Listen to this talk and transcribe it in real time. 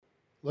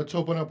Let's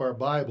open up our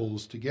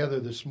Bibles together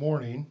this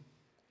morning.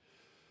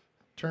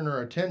 Turn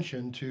our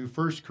attention to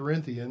 1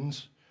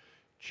 Corinthians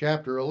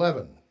chapter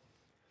 11.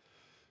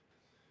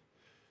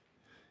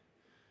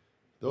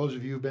 Those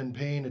of you who've been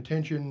paying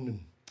attention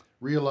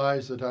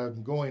realize that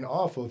I'm going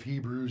off of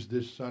Hebrews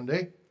this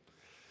Sunday.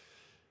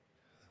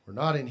 We're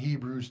not in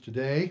Hebrews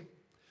today,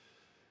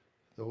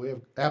 though we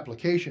have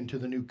application to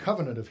the new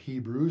covenant of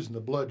Hebrews and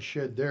the blood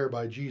shed there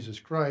by Jesus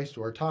Christ.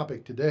 So our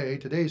topic today,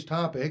 today's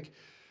topic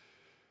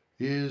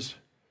is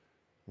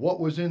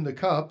what was in the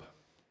cup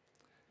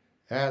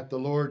at the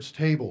Lord's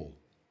table.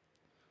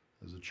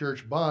 As a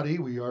church body,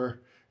 we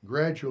are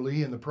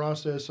gradually in the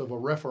process of a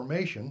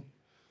reformation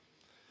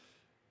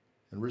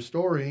and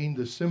restoring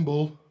the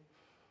symbol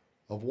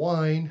of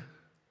wine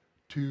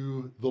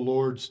to the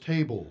Lord's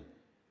table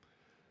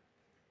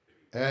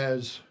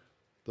as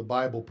the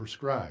Bible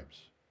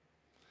prescribes.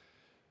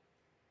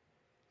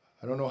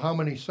 I don't know how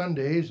many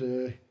Sundays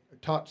I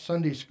taught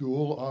Sunday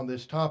school on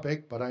this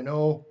topic, but I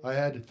know I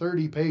had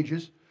 30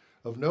 pages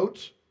of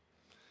notes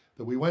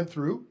that we went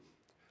through,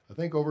 I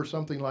think over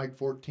something like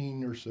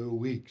 14 or so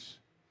weeks.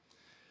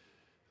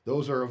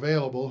 Those are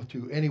available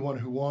to anyone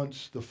who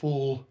wants the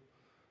full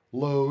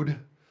load,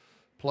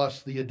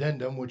 plus the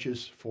addendum, which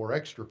is 4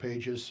 extra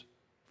pages,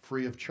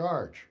 free of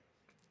charge.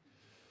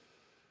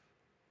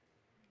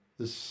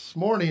 This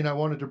morning I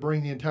wanted to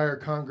bring the entire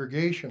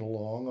congregation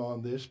along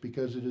on this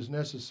because it is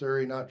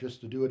necessary not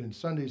just to do it in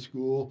Sunday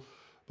school,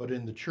 but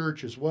in the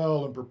church as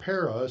well, and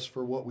prepare us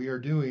for what we are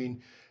doing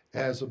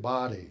as a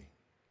body.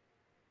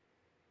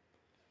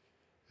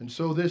 And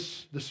so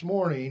this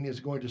morning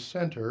is going to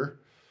center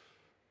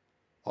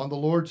on the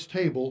Lord's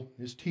table,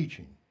 his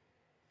teaching.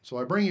 So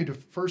I bring you to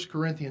 1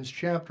 Corinthians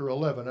chapter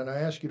 11, and I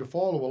ask you to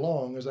follow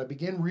along as I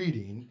begin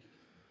reading,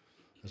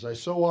 as I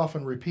so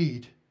often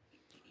repeat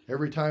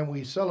every time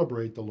we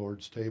celebrate the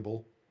Lord's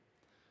table,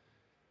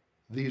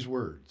 these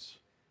words.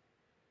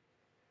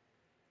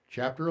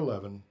 Chapter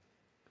 11,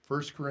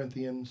 1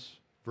 Corinthians,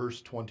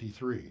 verse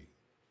 23.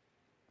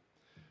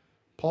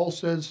 Paul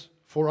says,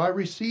 "For I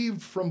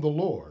received from the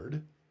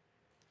Lord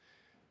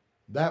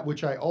that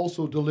which I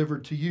also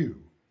delivered to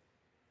you,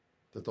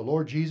 that the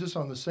Lord Jesus,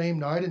 on the same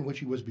night in which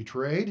he was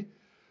betrayed,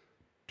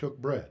 took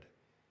bread.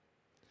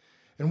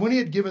 And when he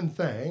had given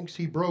thanks,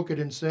 he broke it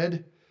and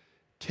said,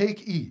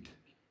 'Take, eat.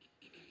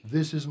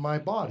 This is my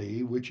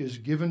body, which is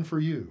given for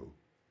you.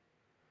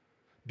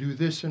 Do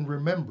this in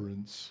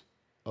remembrance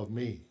of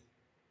me.'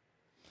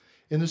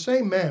 In the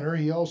same manner,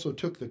 he also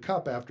took the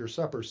cup after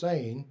supper,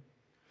 saying,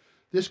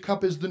 'This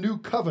cup is the new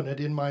covenant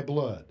in my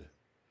blood.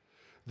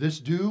 This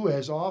do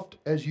as oft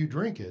as you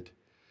drink it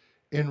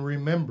in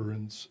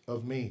remembrance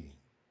of me.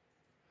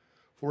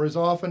 For as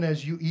often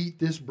as you eat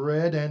this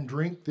bread and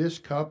drink this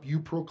cup, you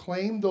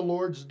proclaim the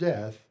Lord's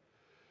death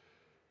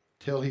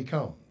till he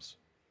comes.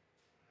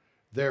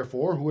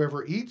 Therefore,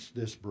 whoever eats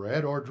this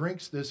bread or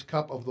drinks this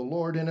cup of the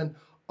Lord in an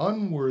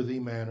unworthy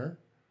manner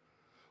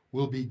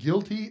will be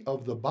guilty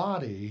of the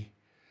body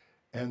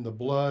and the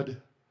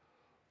blood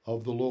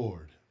of the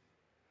Lord.'"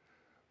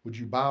 Would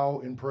you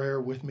bow in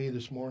prayer with me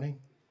this morning?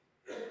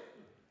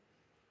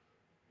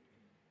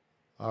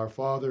 Our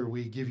Father,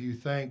 we give you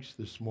thanks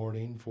this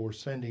morning for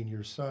sending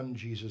your Son,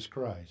 Jesus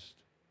Christ.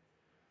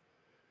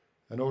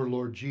 And, our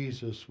Lord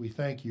Jesus, we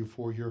thank you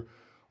for your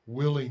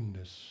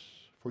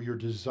willingness, for your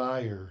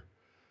desire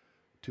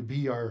to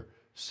be our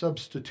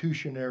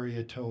substitutionary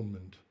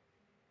atonement,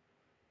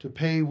 to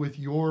pay with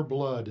your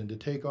blood and to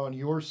take on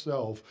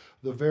yourself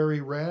the very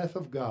wrath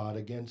of God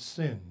against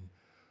sin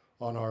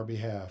on our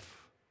behalf.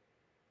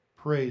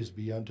 Praise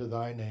be unto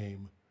thy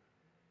name.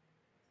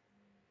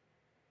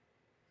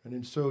 And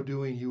in so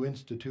doing, you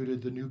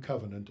instituted the new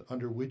covenant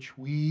under which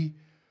we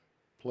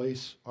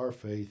place our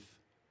faith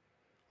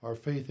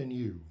in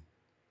you.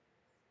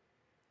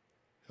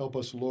 Help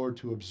us, Lord,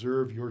 to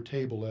observe your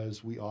table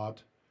as we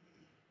ought.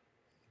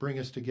 Bring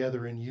us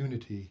together in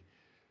unity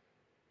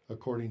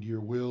according to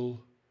your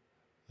will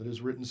that is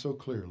written so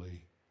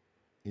clearly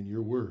in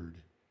your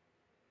word.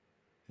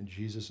 In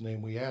Jesus'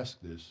 name we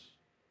ask this.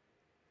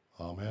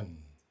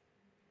 Amen.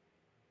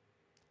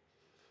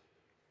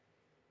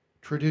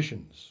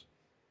 Traditions.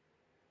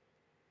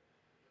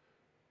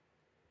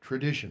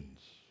 Traditions.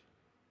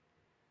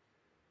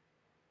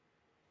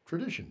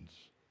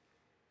 Traditions.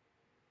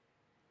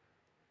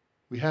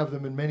 We have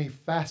them in many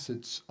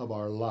facets of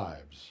our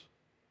lives.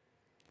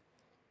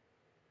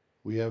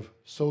 We have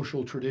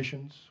social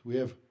traditions. We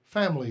have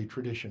family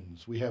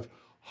traditions. We have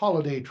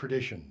holiday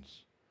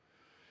traditions.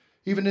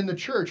 Even in the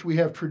church, we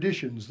have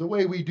traditions, the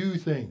way we do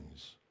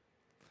things.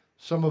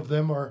 Some of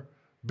them are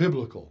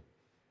biblical.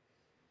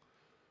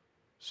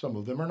 Some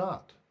of them are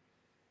not.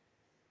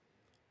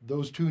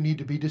 Those two need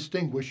to be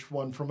distinguished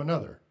one from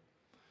another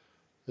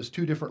as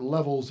two different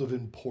levels of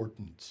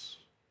importance.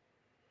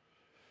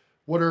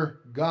 What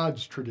are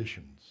God's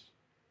traditions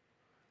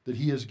that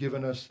he has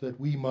given us that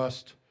we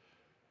must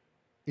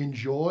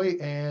enjoy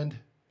and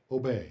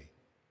obey?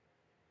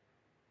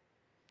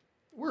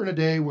 We're in a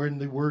day when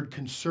the word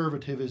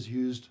conservative is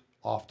used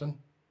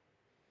often.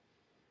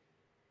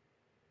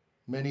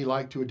 Many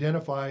like to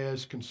identify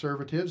as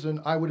conservatives,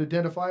 and I would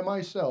identify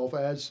myself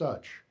as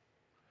such.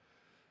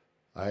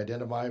 I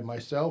identify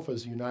myself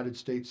as a United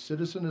States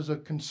citizen as a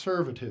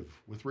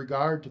conservative. With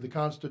regard to the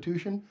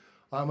Constitution,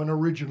 I'm an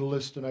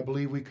originalist, and I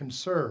believe we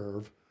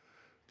conserve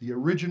the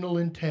original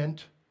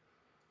intent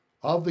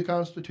of the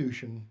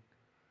Constitution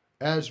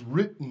as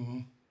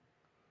written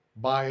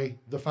by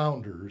the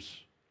founders,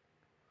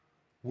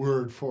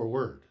 word for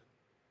word.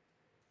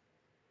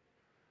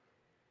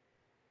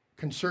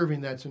 Conserving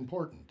that's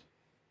important.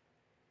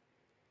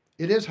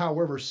 It is,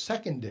 however,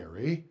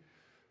 secondary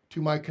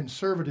to my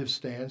conservative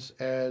stance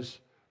as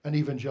an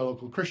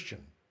evangelical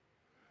Christian,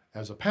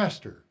 as a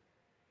pastor.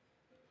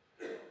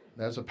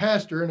 As a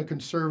pastor and a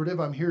conservative,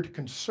 I'm here to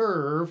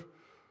conserve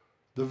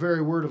the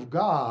very Word of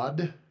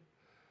God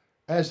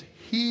as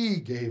He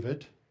gave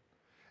it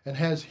and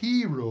as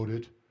He wrote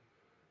it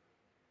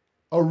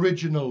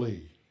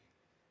originally.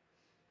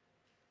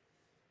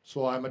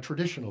 So I'm a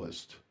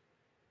traditionalist.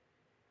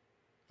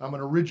 I'm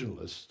an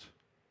originalist.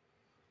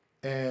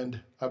 And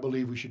I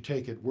believe we should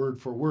take it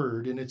word for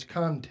word in its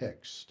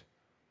context.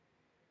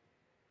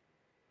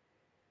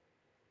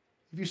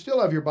 If you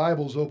still have your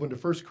Bibles open to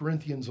 1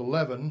 Corinthians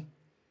 11,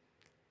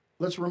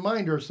 let's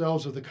remind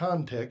ourselves of the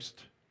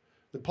context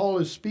that Paul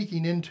is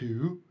speaking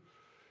into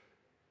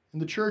in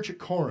the church at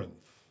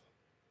Corinth.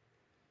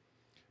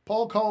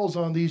 Paul calls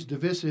on these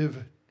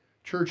divisive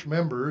church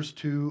members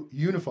to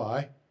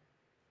unify,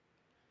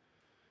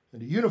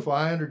 and to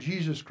unify under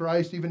Jesus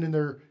Christ even in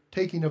their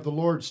taking of the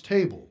Lord's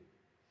table.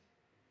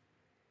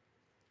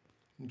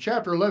 In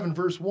chapter 11,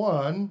 verse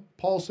 1,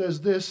 Paul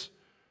says this,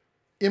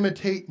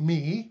 imitate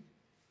me,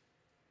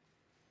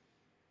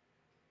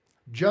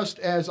 just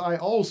as I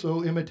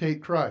also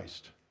imitate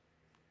Christ.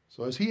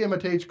 So as he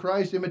imitates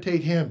Christ,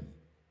 imitate him.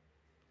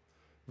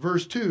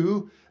 Verse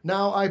 2,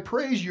 now I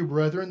praise you,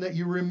 brethren, that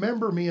you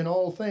remember me in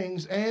all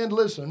things, and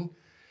listen,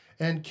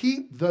 and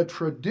keep the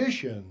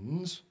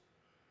traditions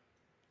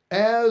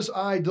as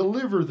I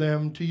deliver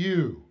them to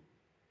you.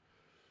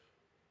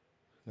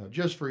 Now,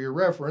 just for your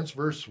reference,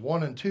 verse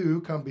 1 and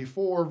 2 come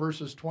before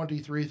verses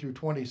 23 through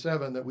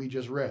 27 that we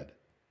just read.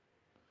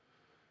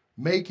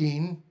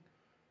 Making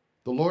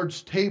the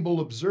Lord's table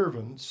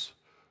observance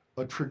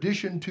a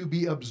tradition to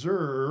be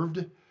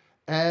observed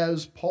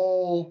as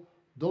Paul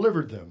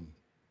delivered them.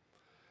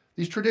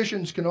 These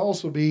traditions can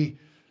also be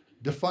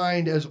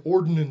defined as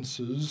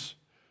ordinances,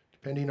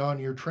 depending on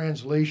your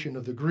translation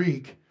of the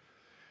Greek.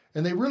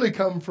 And they really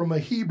come from a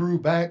Hebrew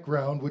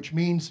background, which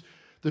means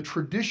the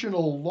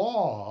traditional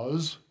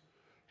laws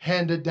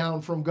handed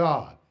down from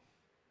God.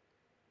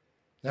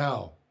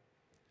 Now,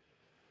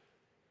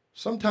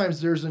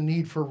 sometimes there's a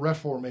need for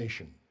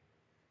reformation.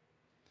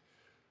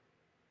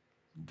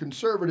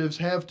 Conservatives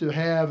have to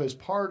have, as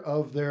part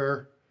of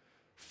their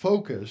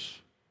focus,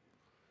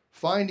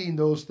 finding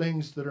those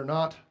things that are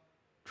not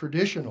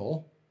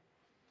traditional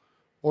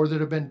or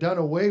that have been done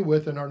away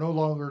with and are no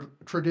longer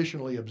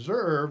traditionally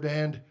observed,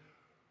 and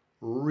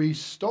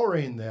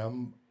restoring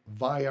them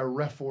via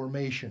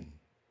reformation.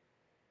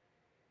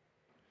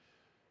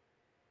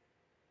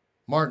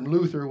 Martin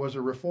Luther was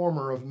a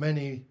reformer of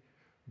many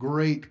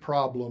great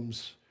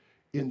problems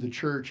in the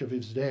church of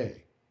his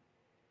day.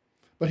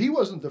 But he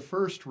wasn't the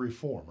first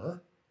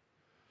reformer.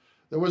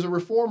 There was a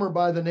reformer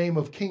by the name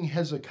of King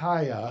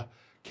Hezekiah,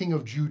 king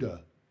of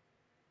Judah.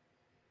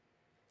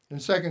 In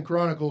 2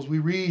 Chronicles, we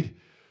read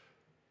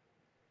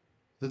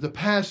that the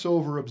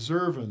Passover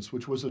observance,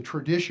 which was a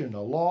tradition,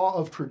 a law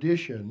of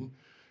tradition,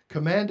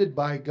 commanded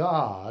by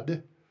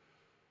God,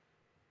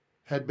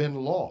 had been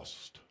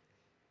lost.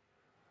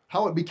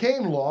 How it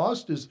became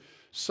lost is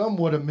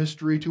somewhat a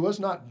mystery to us,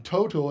 not in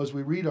toto as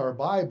we read our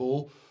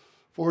Bible,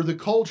 for the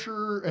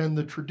culture and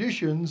the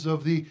traditions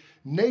of the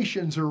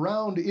nations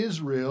around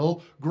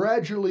Israel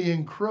gradually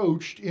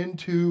encroached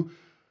into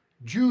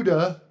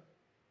Judah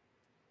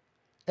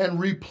and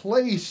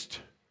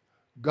replaced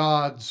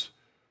God's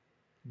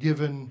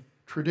given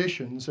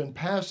traditions, and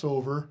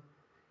Passover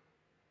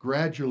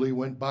gradually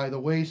went by the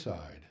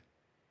wayside.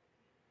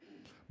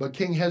 But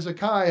King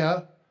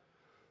Hezekiah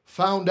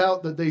found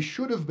out that they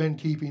should have been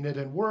keeping it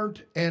and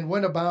weren't, and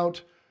went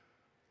about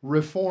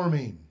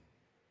reforming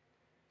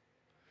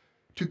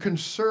to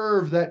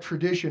conserve that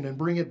tradition and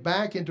bring it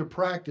back into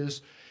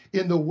practice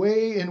in the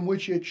way in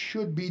which it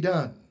should be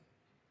done.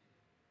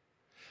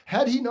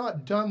 Had he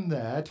not done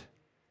that,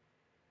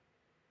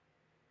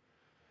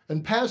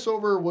 and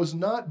Passover was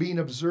not being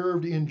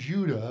observed in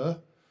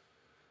Judah,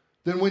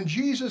 then when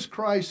Jesus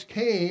Christ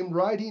came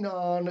riding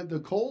on the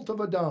colt of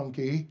a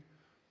donkey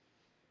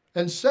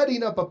and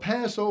setting up a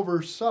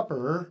Passover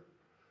supper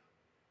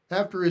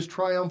after his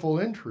triumphal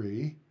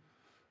entry,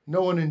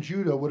 no one in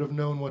Judah would have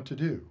known what to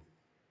do.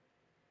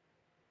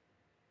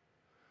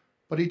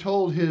 But he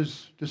told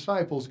his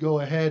disciples, go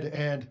ahead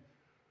and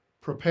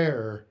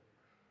prepare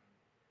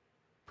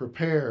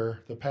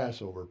the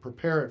Passover.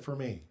 Prepare it for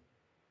me.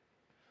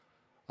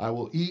 I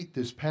will eat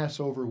this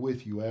Passover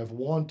with you. I have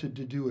wanted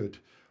to do it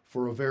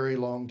for a very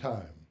long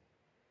time.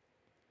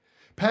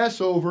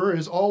 Passover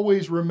is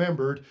always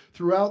remembered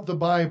throughout the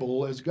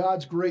Bible as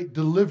God's great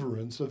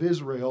deliverance of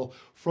Israel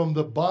from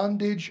the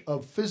bondage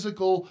of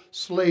physical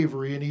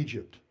slavery in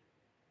Egypt.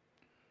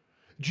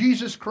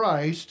 Jesus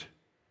Christ,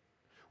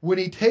 when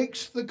he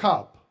takes the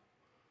cup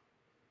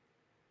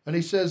and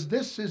he says,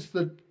 "This is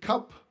the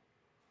cup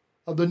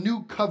of the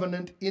new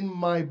covenant in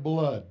my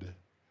blood,"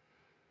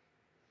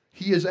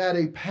 he is at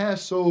a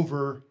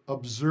Passover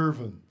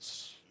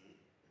observance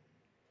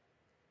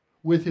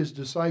with his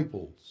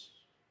disciples.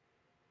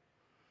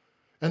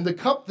 And the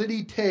cup that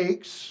he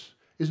takes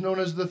is known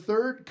as the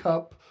third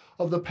cup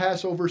of the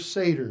Passover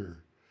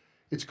Seder.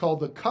 It's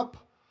called the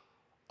cup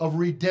of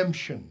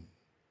redemption.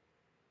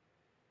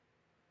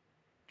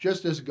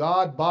 Just as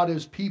God bought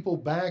his people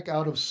back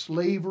out of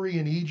slavery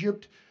in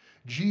Egypt,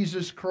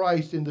 Jesus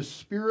Christ, in the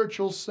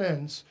spiritual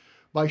sense,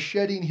 by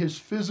shedding his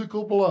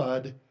physical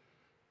blood,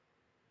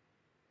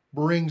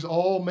 brings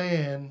all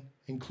man,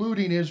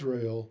 including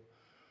Israel,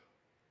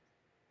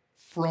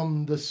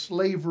 from the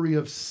slavery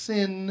of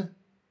sin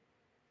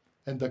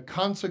and the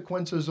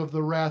consequences of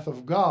the wrath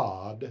of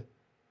God,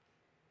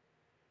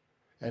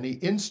 and he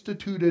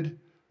instituted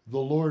the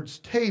Lord's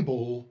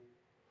table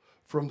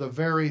from the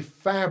very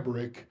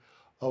fabric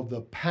of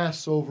the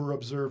Passover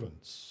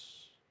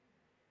observance.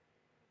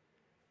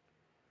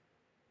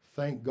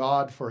 Thank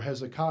God for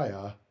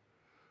Hezekiah,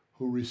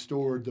 who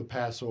restored the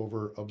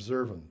Passover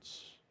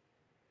observance.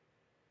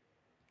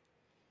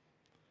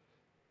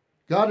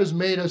 God has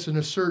made us in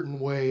a certain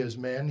way as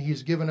men.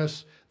 He's given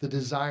us the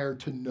desire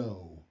to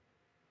know.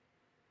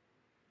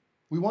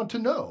 We want to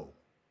know.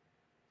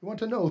 We want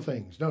to know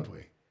things, don't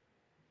we?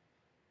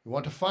 We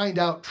want to find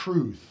out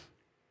truth.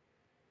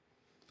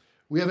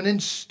 We have an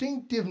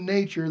instinctive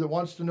nature that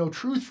wants to know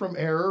truth from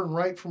error and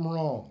right from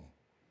wrong.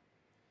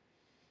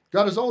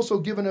 God has also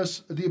given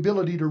us the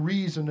ability to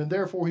reason, and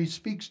therefore he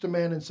speaks to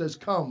man and says,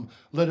 "Come,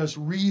 let us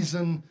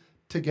reason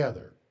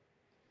together."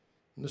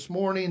 And this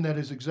morning, that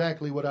is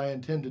exactly what I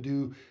intend to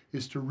do,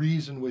 is to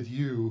reason with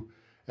you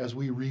as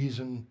we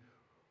reason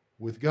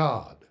with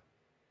God.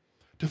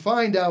 To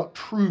find out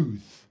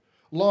truth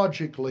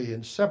logically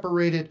and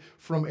separate it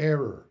from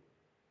error.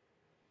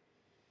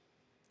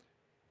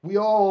 We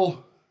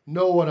all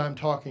know what I'm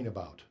talking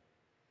about.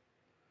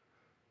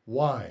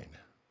 Wine,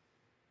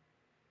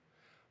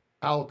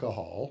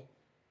 alcohol,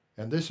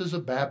 and this is a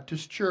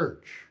Baptist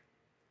church.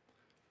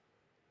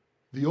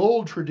 The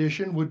old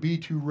tradition would be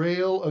to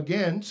rail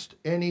against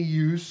any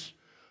use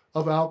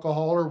of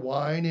alcohol or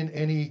wine in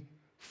any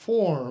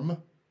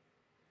form.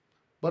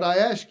 But I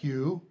ask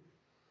you,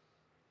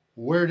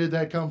 where did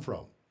that come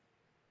from?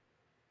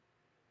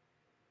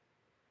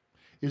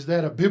 Is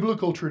that a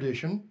biblical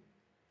tradition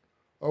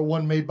or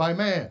one made by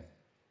man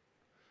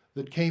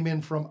that came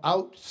in from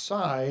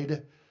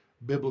outside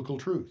biblical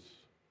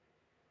truth?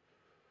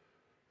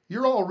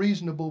 You're all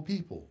reasonable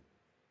people.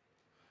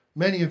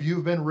 Many of you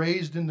have been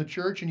raised in the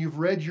church and you've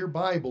read your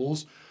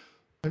Bibles,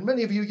 and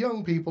many of you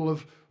young people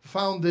have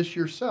found this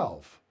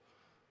yourself.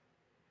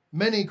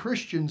 Many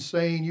Christians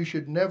saying you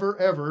should never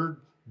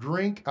ever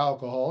drink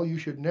alcohol, you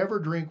should never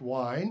drink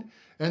wine,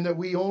 and that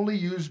we only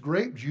use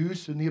grape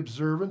juice in the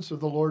observance of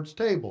the Lord's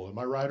table. Am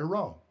I right or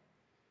wrong?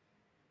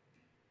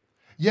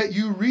 Yet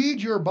you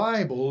read your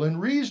Bible and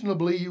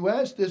reasonably you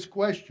ask this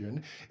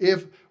question: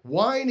 if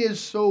wine is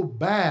so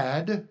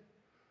bad,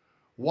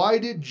 why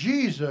did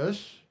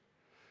Jesus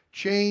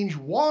change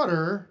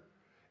water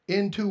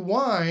into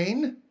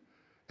wine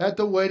at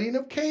the wedding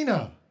of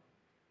Cana?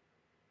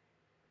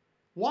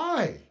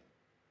 Why?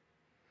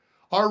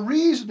 Our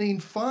reasoning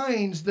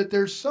finds that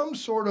there's some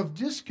sort of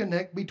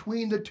disconnect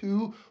between the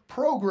two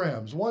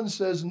programs. One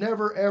says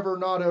never, ever,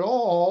 not at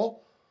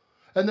all.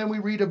 And then we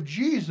read of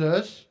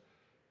Jesus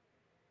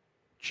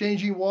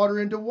changing water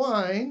into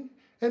wine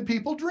and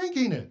people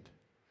drinking it.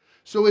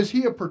 So is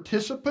he a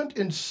participant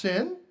in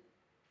sin?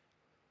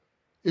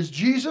 Is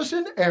Jesus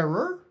in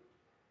error?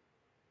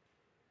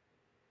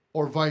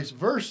 Or vice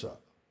versa?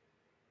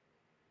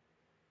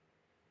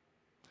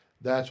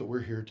 That's what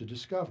we're here to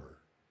discover.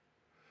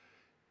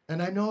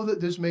 And I know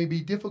that this may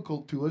be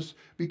difficult to us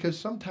because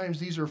sometimes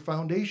these are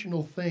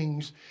foundational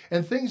things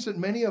and things that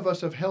many of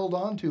us have held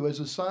on to as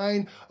a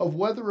sign of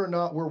whether or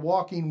not we're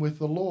walking with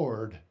the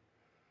Lord.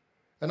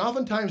 And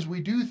oftentimes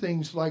we do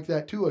things like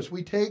that to us.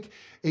 We take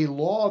a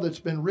law that's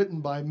been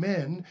written by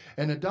men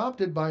and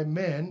adopted by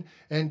men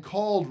and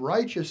called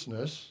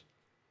righteousness,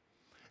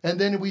 and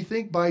then we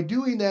think by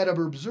doing that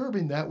or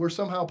observing that we're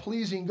somehow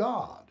pleasing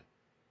God,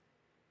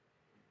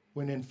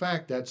 when in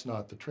fact that's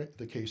not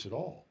the case at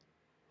all.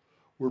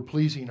 We're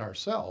pleasing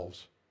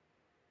ourselves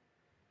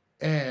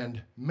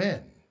and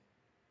men.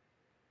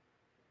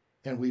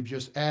 And we've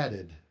just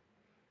added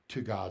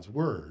to God's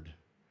word,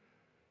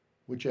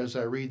 which, as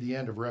I read the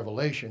end of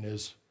Revelation,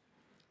 is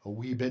a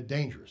wee bit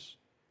dangerous.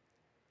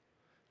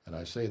 And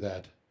I say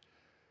that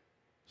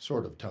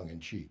sort of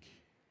tongue-in-cheek.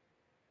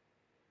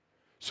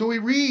 So we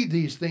read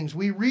these things,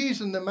 we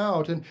reason them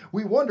out, and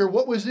we wonder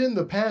what was in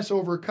the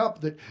Passover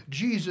cup that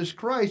Jesus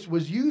Christ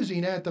was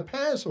using at the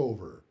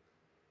Passover.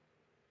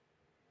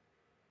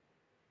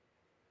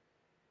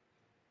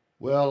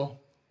 Well,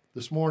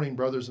 This morning,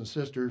 brothers and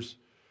sisters,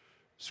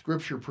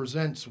 Scripture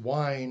presents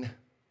wine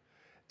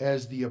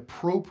as the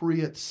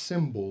appropriate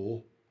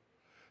symbol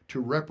to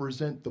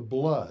represent the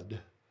blood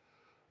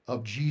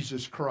of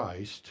Jesus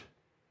Christ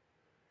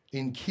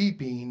in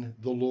keeping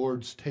the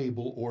Lord's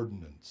table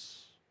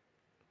ordinance.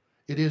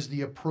 It is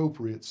the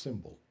appropriate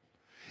symbol.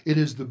 It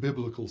is the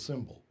biblical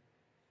symbol.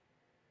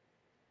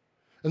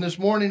 And this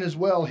morning as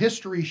well,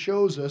 history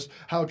shows us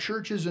how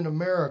churches in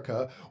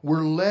America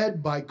were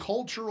led by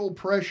cultural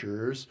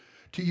pressures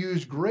to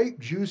use grape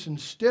juice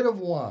instead of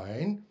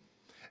wine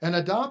and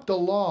adopt a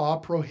law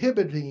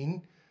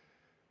prohibiting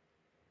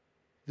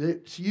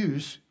its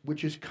use,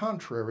 which is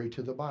contrary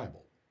to the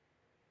Bible.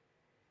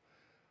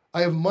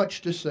 I have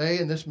much to say,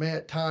 and this may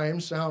at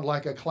times sound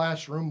like a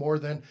classroom more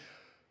than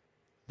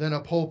a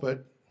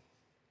pulpit,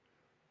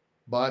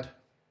 but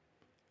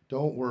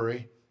don't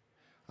worry,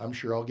 I'm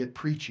sure I'll get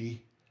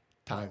preachy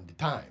time to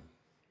time.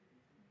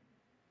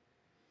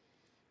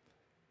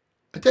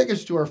 I take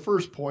us to our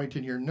first point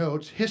in your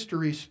notes.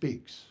 History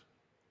speaks.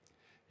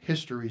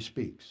 History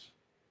speaks.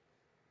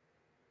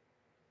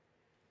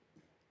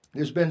 It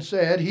has been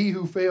said, he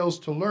who fails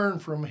to learn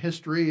from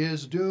history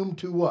is doomed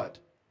to what?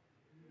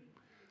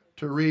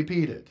 To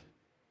repeat it.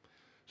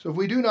 So if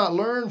we do not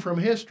learn from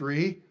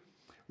history,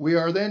 we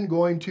are then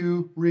going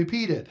to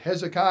repeat it.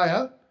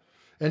 Hezekiah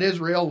and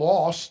Israel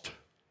lost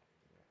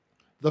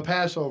the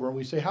Passover. And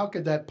we say, how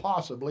could that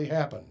possibly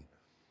happen?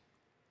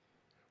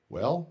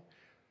 Well,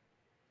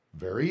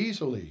 very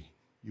easily.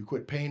 You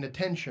quit paying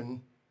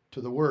attention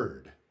to the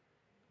Word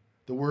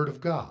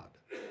of God.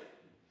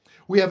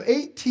 We have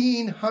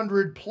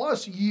 1,800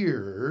 plus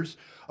years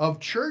of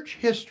church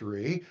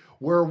history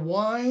where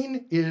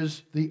wine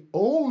is the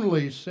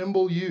only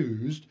symbol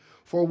used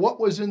for what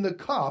was in the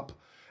cup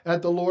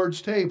at the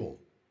Lord's table.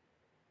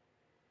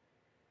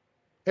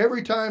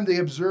 Every time they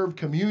observed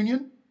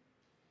communion,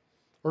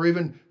 or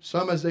even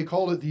some as they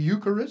called it the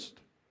Eucharist,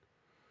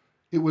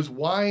 it was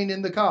wine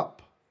in the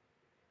cup,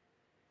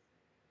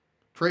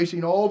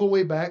 tracing all the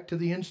way back to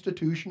the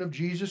institution of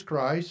Jesus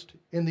Christ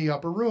in the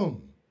upper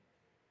room.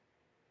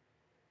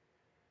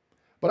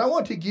 But I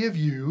want to give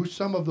you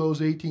some of those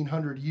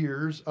 1,800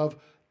 years of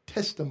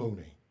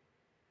testimony.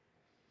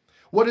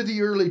 What did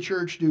the early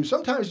church do?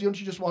 Sometimes don't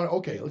you just want to,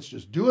 okay, let's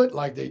just do it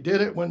like they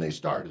did it when they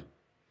started.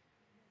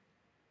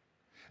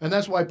 And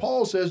that's why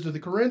Paul says to the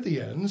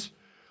Corinthians,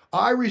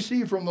 I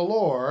received from the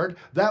Lord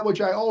that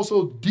which I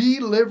also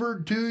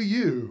delivered to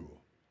you.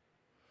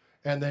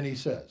 And then he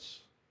says,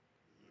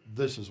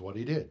 this is what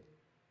he did.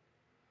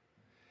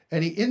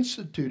 And he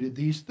instituted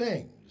these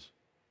things.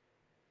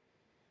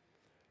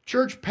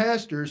 Church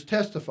pastors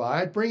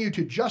testified, bring you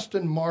to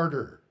Justin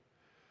Martyr.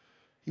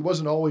 He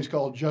wasn't always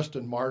called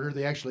Justin Martyr.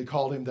 They actually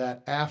called him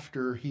that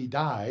after he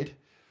died.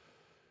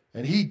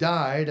 And he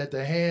died at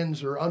the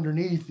hands or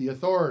underneath the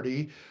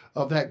authority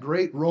of that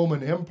great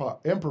Roman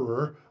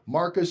emperor,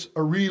 Marcus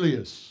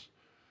Aurelius.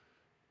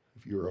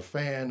 If you're a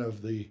fan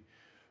of the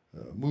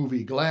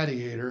movie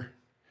Gladiator,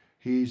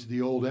 he's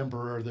the old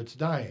emperor that's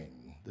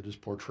dying, that is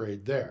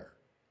portrayed there.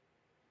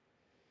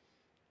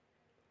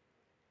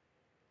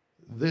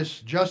 This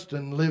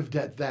Justin lived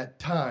at that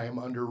time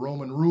under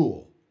Roman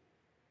rule.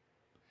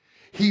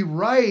 He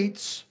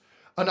writes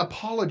an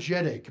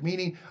apologetic,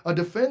 meaning a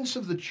defense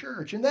of the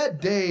church. In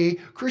that day,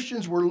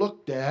 Christians were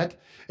looked at,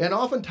 and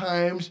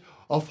oftentimes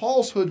a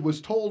falsehood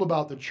was told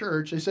about the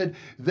church. They said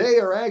they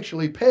are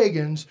actually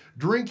pagans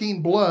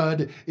drinking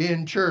blood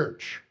in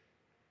church.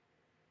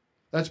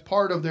 That's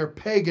part of their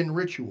pagan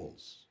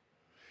rituals.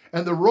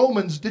 And the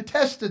Romans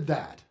detested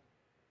that.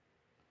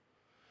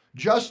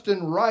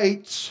 Justin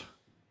writes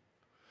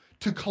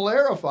to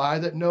clarify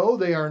that no,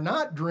 they are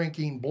not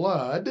drinking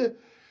blood.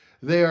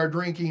 They are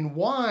drinking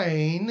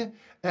wine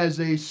as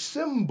a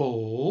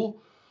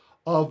symbol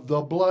of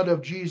the blood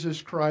of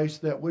Jesus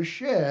Christ that was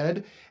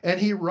shed. And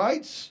he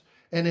writes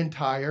an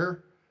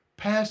entire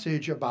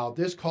passage about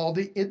this called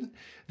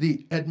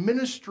the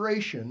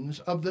administrations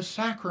of the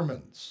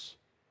sacraments.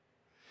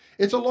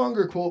 It's a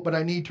longer quote, but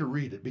I need to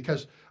read it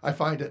because I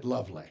find it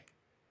lovely.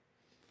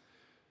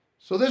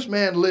 So this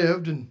man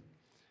lived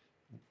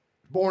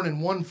born in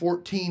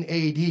 114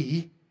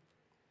 AD,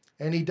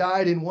 and he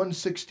died in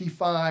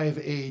 165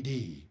 AD.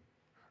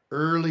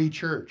 Early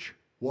church.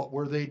 What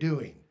were they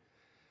doing?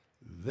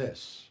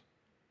 This.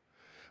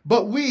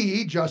 But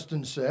we,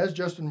 Justin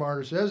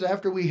Martyr says,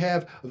 after we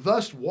have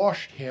thus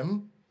washed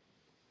him,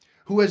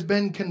 who has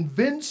been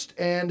convinced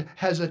and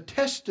has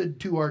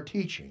attested to our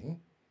teaching,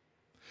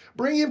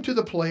 bring him to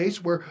the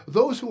place where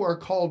those who are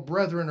called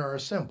brethren are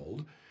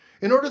assembled,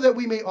 in order that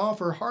we may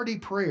offer hearty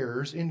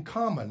prayers in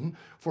common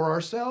for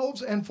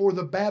ourselves and for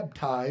the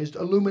baptized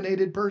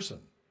illuminated person,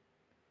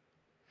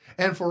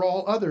 and for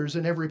all others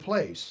in every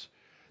place,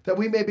 that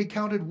we may be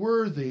counted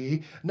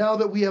worthy, now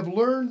that we have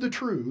learned the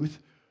truth,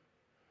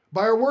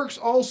 by our works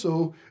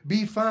also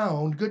be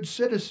found good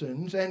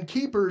citizens and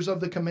keepers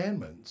of the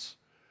commandments,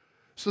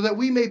 so that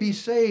we may be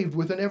saved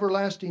with an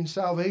everlasting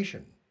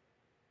salvation.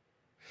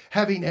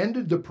 Having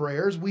ended the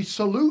prayers, we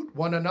salute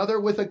one another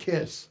with a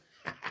kiss.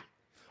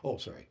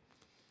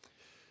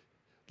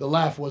 The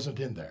laugh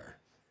wasn't in there.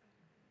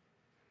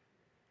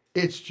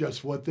 It's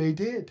just what they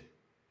did.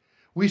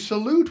 We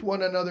salute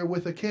one another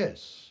with a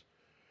kiss.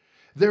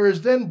 There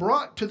is then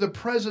brought to the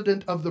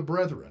president of the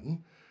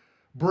brethren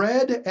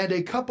bread and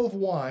a cup of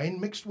wine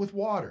mixed with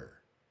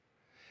water.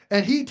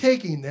 And he,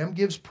 taking them,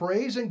 gives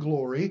praise and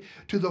glory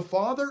to the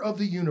Father of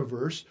the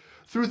universe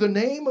through the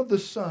name of the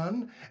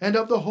Son and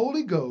of the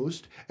Holy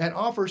Ghost, and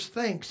offers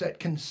thanks at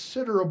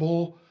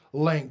considerable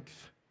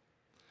length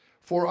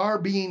for our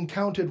being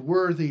counted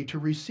worthy to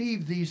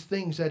receive these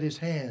things at his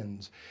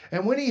hands.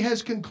 And when he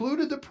has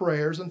concluded the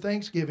prayers and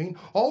thanksgiving,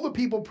 all the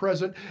people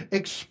present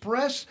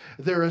express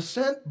their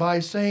assent by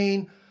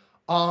saying,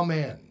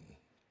 Amen.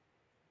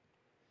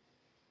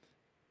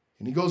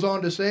 And he goes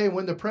on to say,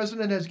 when the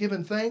president has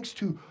given thanks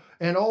to,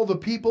 and all the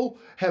people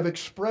have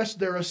expressed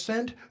their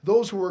assent,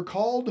 those who were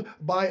called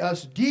by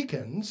us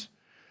deacons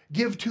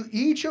give to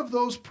each of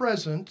those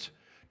present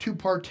to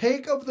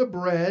partake of the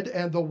bread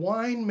and the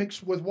wine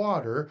mixed with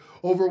water,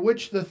 over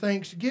which the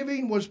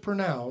thanksgiving was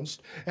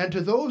pronounced, and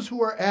to those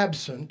who are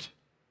absent,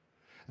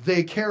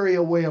 they carry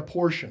away a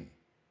portion.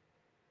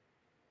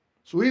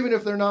 So even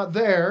if they're not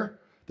there,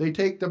 they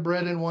take the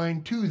bread and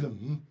wine to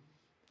them,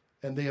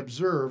 and they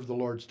observe the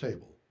Lord's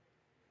table.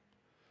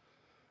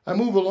 I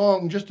move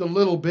along just a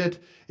little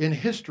bit in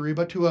history,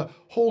 but to a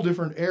whole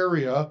different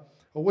area,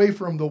 away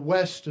from the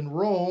West and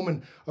Rome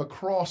and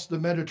across the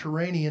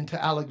Mediterranean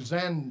to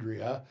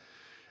Alexandria.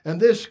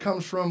 And this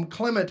comes from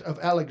Clement of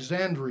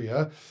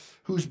Alexandria,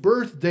 whose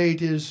birth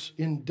date is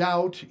in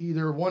doubt,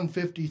 either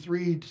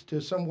 153 to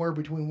somewhere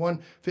between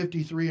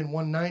 153 and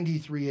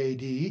 193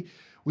 AD.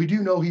 We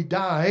do know he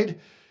died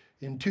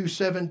in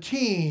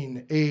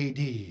 217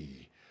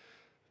 AD,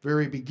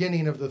 very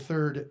beginning of the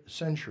 3rd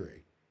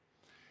century.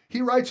 He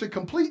writes a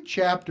complete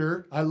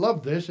chapter, I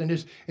love this, in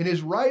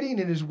his writing,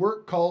 in his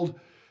work called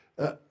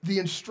The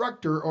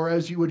Instructor, or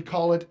as you would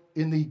call it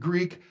in the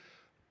Greek,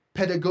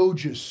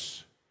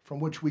 Pedagogos, from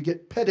which we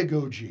get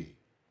pedagogy,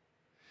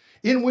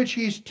 in which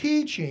he's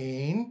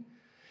teaching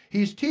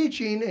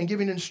and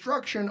giving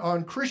instruction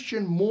on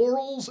Christian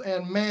morals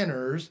and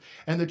manners,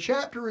 and the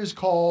chapter is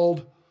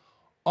called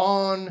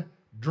On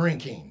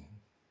Drinking.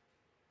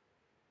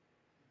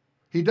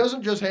 He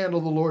doesn't just handle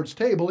the Lord's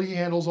table, he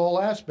handles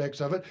all aspects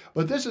of it,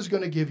 but this is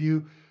going to give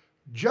you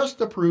just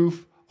the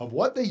proof of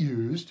what they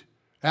used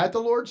at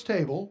the Lord's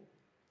table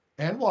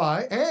and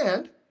why,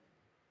 and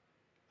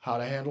how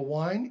to handle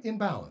wine in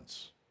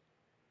balance.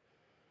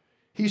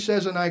 He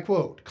says, and I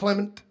quote,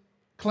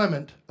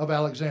 Clement of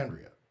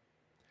Alexandria,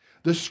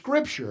 the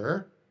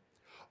Scripture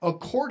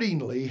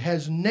accordingly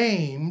has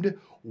named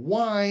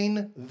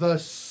wine the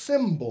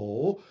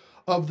symbol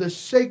of the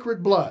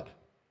sacred blood.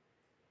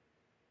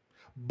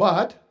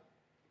 But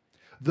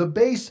the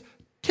base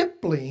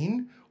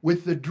tippling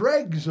with the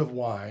dregs of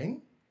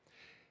wine,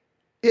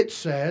 it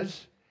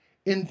says,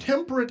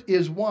 intemperate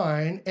is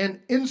wine and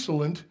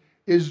insolent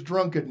is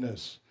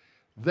drunkenness.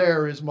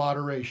 There is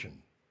moderation.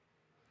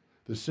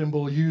 The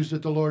symbol used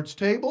at the Lord's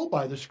table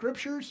by the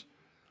Scriptures,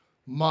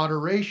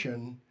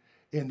 moderation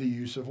in the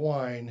use of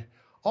wine,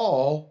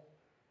 all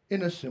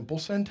in a simple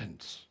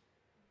sentence.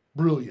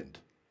 Brilliant.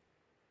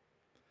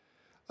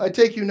 I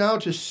take you now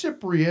to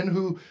Cyprian,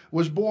 who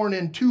was born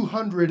in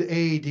 200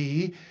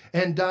 AD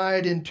and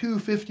died in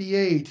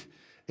 258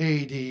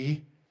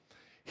 AD.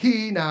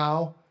 He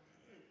now,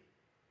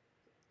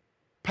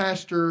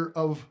 pastor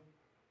of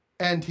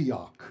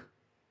Antioch.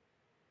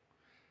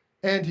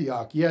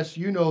 Antioch, yes,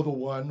 you know the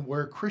one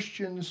where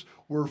Christians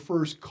were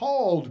first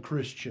called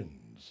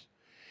Christians,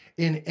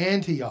 in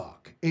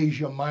Antioch,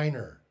 Asia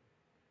Minor.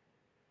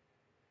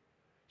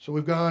 So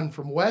we've gone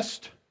from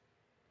west,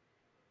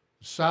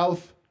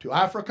 south, to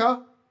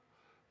Africa,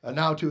 and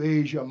now to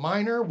Asia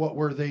Minor. What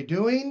were they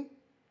doing?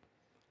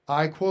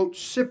 I quote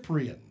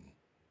Cyprian.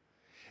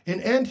 In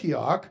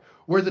Antioch,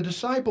 where the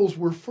disciples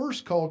were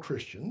first called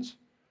Christians,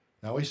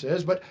 now he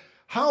says, but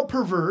how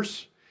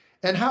perverse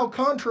and how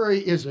contrary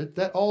is it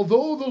that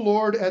although the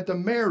Lord at the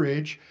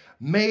marriage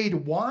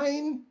made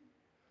wine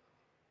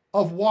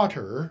of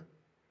water,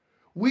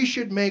 we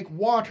should make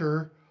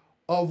water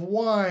of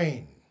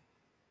wine.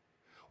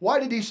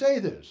 Why did he say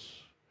this?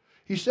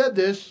 He said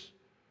this,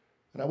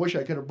 and I wish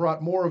I could have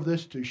brought more of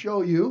this to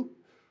show you,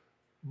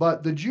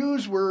 but the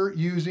Jews were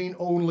using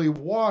only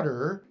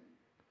water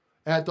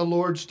at the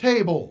Lord's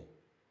table.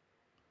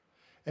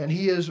 And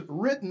he has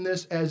written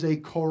this as a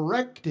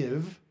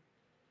corrective,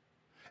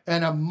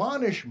 an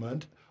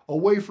admonishment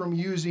away from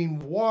using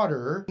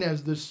water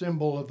as the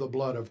symbol of the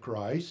blood of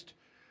Christ,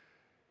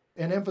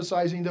 and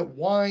emphasizing that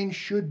wine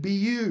should be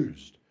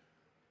used.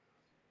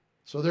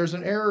 So there's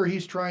an error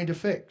he's trying to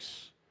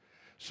fix.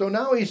 So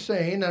now he's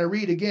saying, and I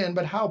read again,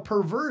 but how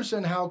perverse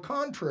and how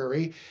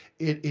contrary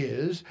it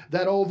is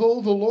that although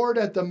the Lord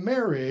at the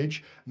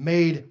marriage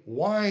made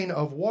wine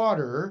of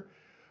water,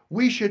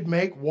 we should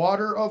make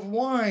water of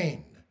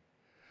wine,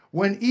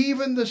 when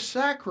even the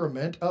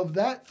sacrament of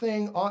that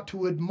thing ought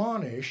to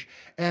admonish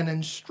and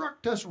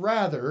instruct us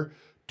rather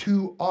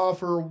to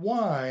offer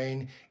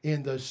wine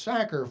in the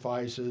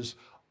sacrifices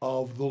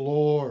of the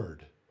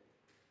Lord.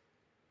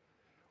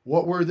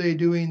 What were they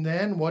doing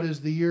then? What is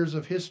the years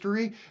of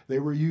history? They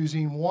were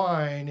using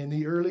wine in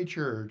the early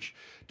church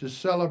to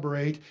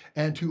celebrate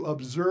and to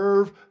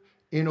observe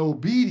in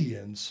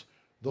obedience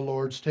the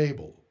Lord's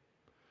table.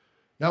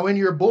 Now, in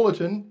your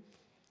bulletin,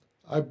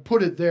 I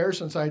put it there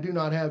since I do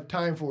not have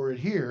time for it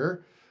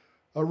here,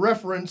 a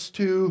reference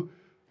to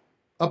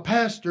a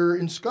pastor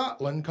in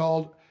Scotland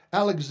called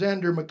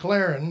Alexander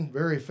MacLaren,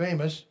 very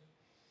famous,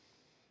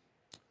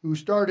 who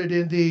started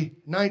in the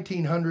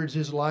 1900s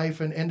his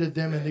life and ended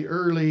them in the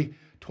early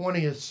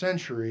 20th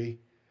century.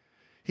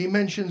 He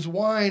mentions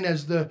wine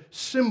as the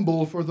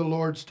symbol for the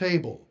Lord's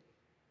table.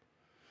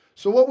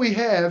 So what we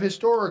have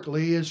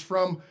historically is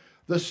from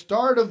the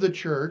start of the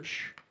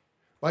church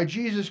by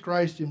Jesus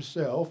Christ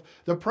himself,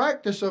 the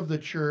practice of the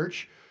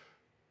church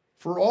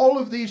for all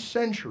of these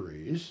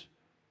centuries,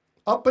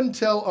 up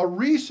until a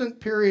recent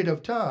period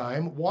of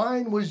time,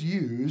 wine was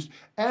used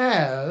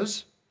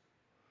as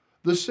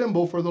the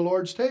symbol for the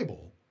Lord's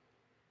table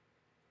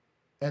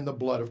and the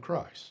blood of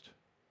Christ.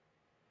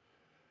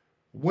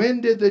 When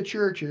did the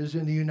churches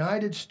in the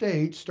United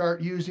States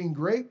start using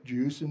grape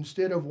juice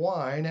instead of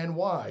wine, and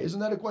why? Isn't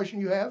that a question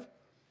you have?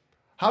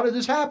 How did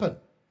this happen?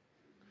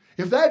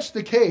 If that's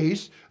the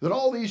case, that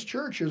all these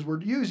churches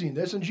were using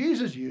this and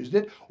Jesus used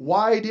it,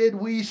 why did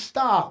we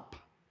stop?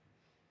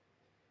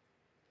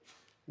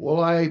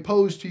 Well, I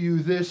pose to you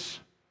this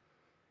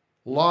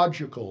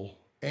logical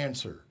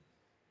answer.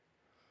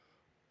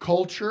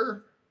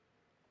 Culture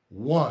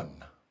won,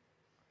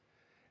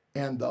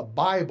 and the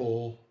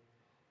Bible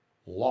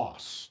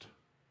lost.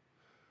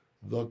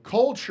 The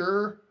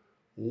culture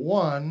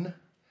won,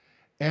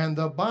 and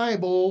the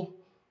Bible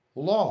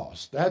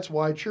lost. That's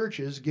why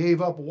churches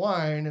gave up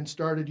wine and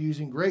started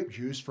using grape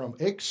juice from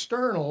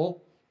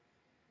external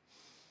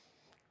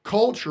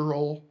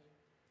cultural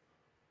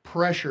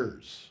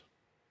pressures.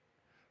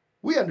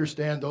 We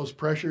understand those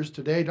pressures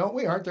today, don't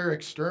we? Aren't there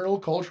external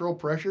cultural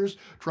pressures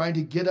trying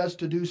to get us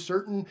to do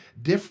certain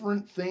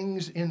different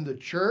things in the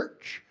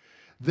church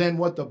than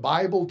what the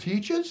Bible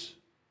teaches?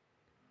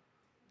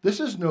 This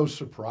is no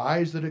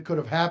surprise that it could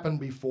have happened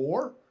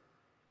before.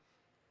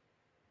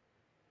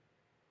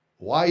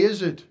 Why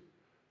is it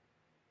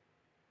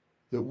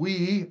that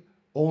we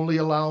only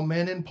allow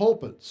men in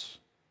pulpits?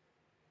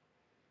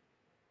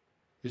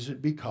 Is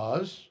it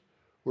because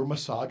we're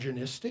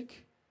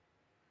misogynistic?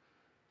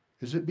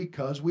 Is it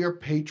because we are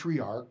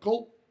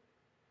patriarchal?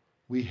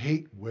 We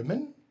hate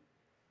women?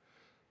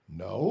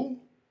 No,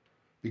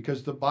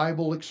 because the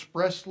Bible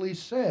expressly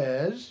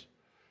says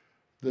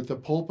that the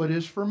pulpit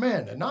is for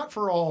men, and not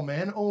for all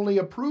men, only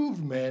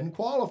approved men,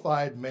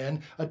 qualified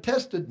men,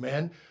 attested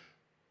men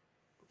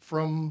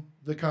from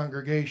the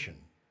congregation.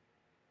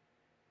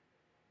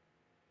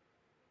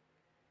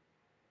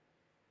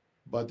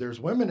 But there's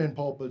women in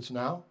pulpits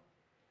now,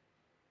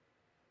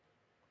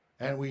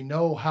 and we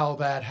know how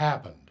that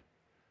happened.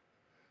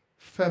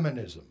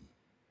 Feminism,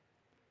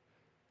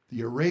 the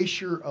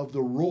erasure of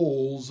the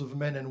roles of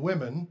men and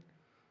women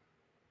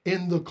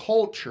in the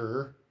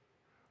culture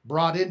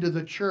brought into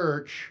the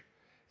church,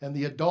 and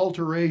the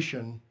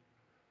adulteration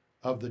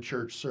of the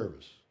church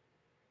service.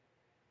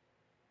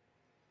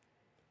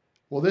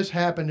 Well, this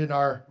happened in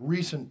our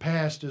recent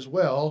past as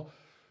well.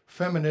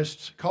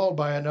 Feminists, called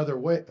by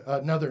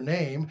another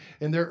name,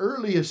 in their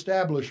early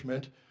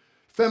establishment,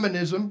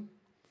 feminism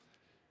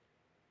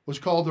was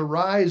called the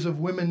rise of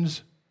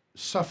women's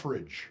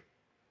suffrage.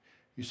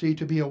 You see,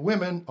 to be a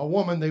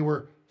woman, they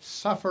were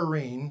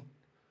suffering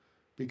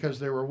because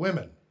they were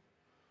women.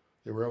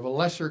 They were of a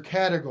lesser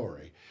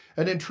category.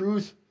 And in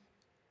truth,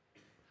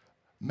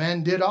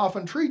 men did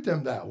often treat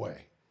them that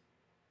way.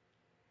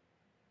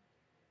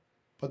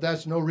 But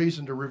that's no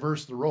reason to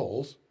reverse the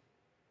roles,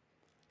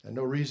 and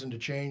no reason to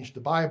change the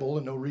Bible,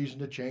 and no reason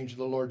to change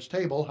the Lord's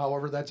table.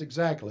 However, that's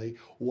exactly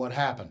what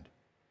happened.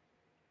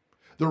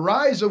 The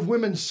rise of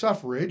women's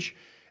suffrage,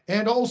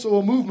 and also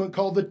a movement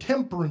called the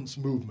temperance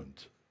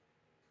movement,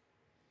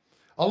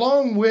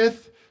 along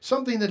with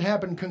something that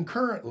happened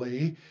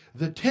concurrently,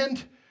 the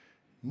tent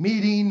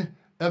meeting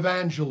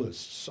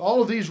evangelists.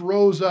 All of these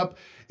rose up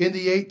in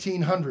the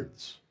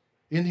 1800s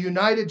in the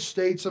United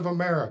States of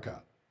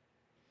America.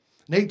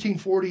 In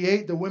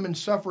 1848, the women's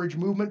suffrage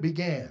movement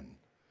began.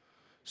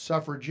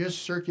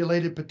 Suffragists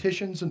circulated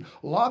petitions and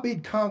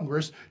lobbied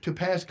Congress to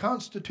pass a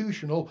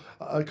constitutional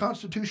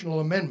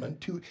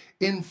amendment to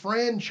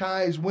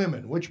enfranchise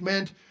women, which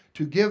meant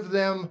to give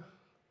them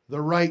the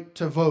right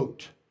to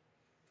vote.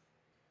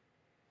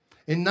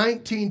 In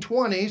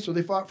 1920, so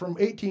they fought from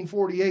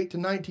 1848 to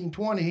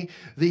 1920,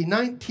 the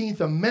 19th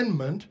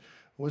Amendment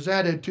was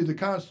added to the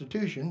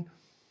Constitution.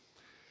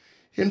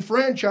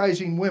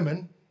 Enfranchising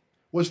women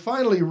was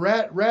finally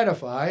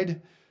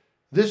ratified.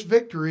 This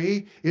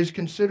victory is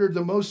considered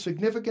the most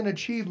significant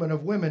achievement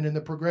of women in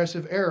the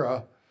progressive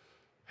era.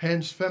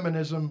 Hence,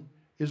 feminism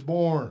is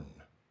born.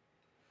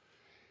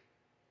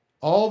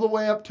 All the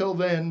way up till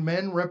then,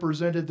 men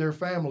represented their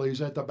families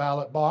at the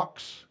ballot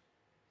box.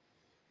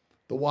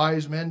 The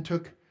wise men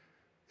took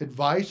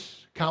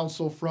advice,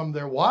 counsel from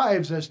their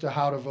wives as to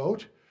how to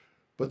vote,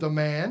 but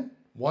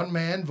one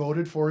man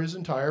voted for his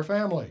entire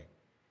family.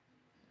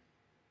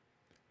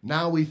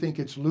 Now we think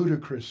it's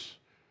ludicrous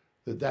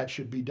that that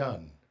should be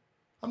done.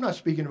 I'm not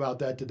speaking about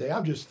that today.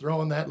 I'm just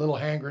throwing that little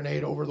hand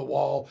grenade over the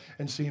wall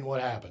and seeing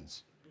what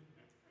happens.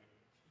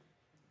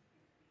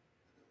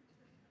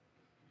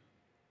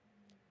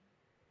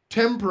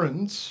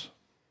 Temperance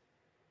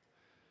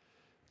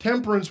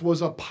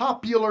was a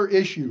popular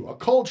issue, a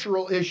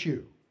cultural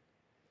issue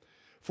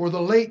for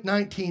the late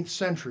 19th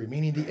century,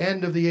 meaning the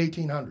end of the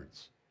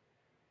 1800s.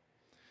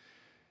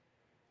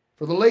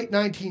 For the late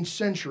 19th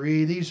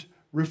century, these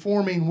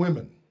reforming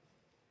women,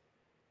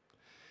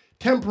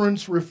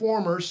 temperance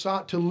reformers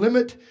sought to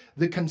limit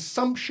the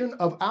consumption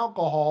of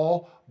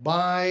alcohol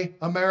by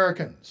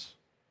Americans.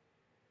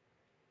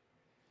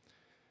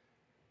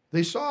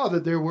 They saw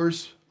that there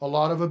was a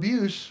lot of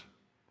abuse,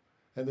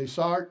 and they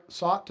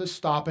sought to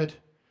stop it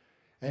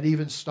and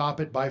even stop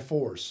it by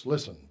force.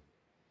 Listen,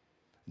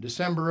 in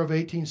December of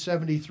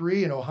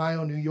 1873 in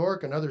Ohio, New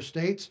York, and other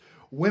states,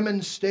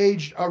 women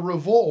staged a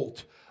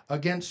revolt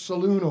against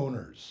saloon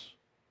owners.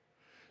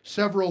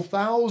 Several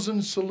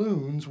thousand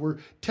saloons were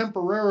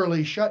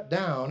temporarily shut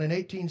down in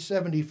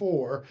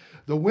 1874.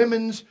 The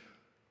Women's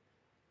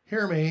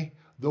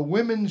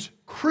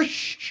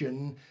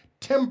Christian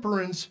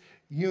Temperance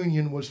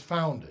Union was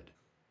founded.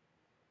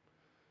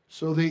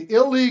 So they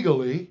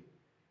illegally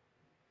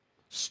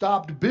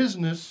stopped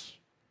business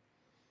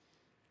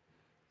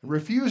and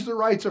refused the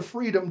rights of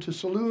freedom to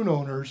saloon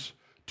owners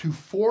to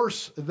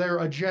force their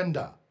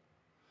agenda,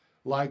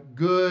 like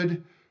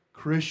good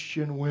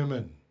Christian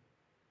women,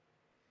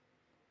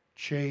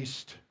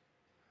 chaste,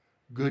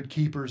 good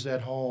keepers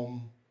at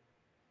home,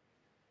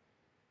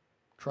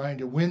 trying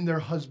to win their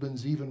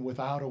husbands even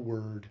without a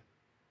word,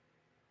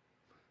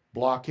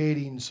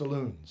 blockading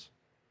saloons.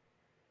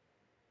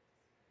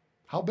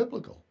 How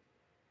biblical?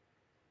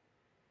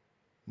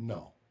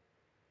 No.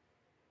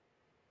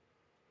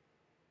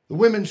 The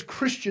Women's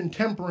Christian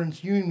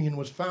Temperance Union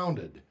was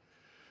founded.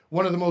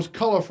 One of the most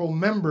colorful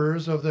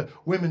members of the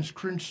Women's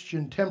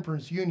Christian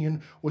Temperance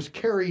Union was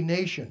Carrie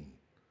Nation,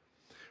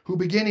 who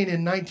beginning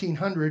in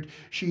 1900,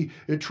 she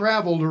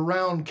traveled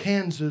around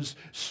Kansas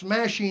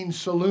smashing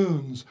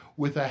saloons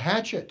with a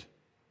hatchet.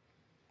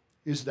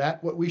 Is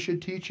that what we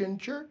should teach in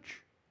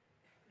church?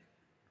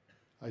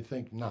 I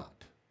think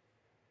not.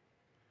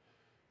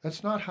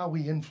 That's not how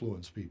we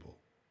influence people.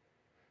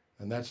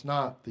 And that's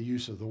not the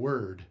use of the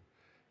word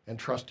and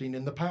trusting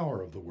in the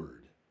power of the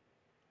word.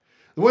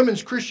 The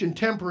Women's Christian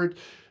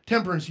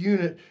Temperance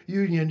Union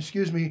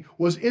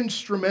was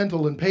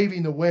instrumental in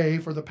paving the way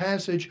for the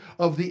passage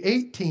of the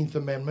 18th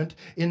Amendment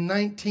in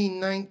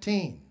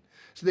 1919.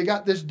 So they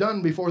got this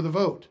done before the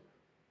vote.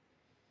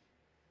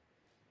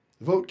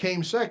 The vote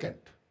came second.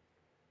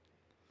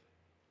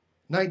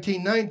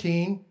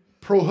 1919,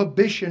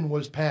 prohibition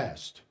was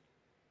passed.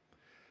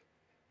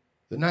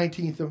 The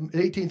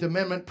 18th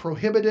Amendment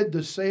prohibited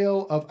the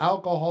sale of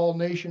alcohol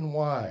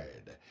nationwide.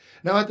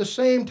 Now, at the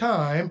same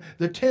time,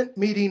 the tent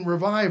meeting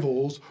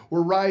revivals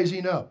were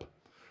rising up.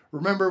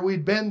 Remember,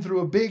 we'd been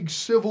through a big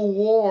civil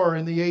war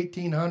in the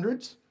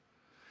 1800s.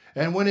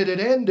 And when it had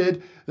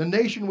ended, the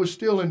nation was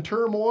still in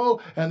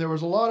turmoil, and there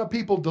was a lot of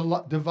people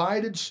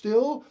divided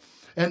still.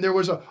 And there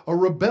was a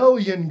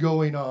rebellion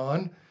going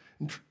on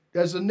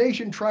as the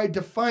nation tried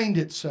to find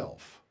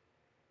itself.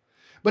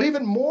 But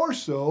even more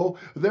so,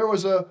 there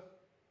was a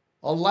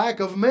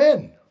lack of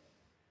men.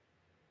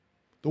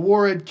 The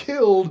war had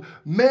killed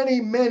many,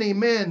 many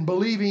men,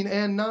 believing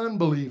and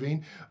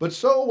non-believing, but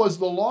so was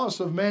the loss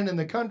of men in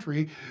the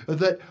country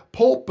that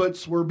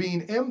pulpits were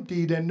being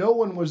emptied and no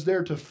one was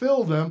there to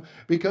fill them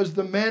because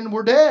the men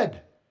were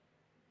dead.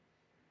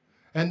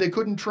 And they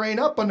couldn't train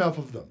up enough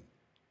of them.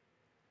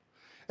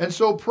 And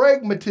so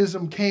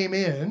pragmatism came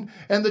in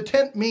and the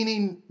tent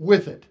meeting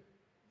with it.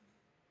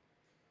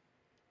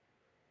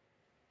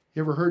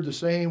 You ever heard the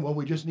saying, well,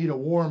 we just need a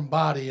warm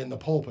body in the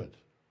pulpit?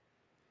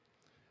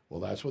 Well,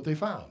 that's what they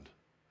found.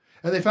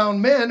 And they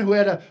found men who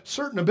had a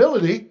certain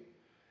ability,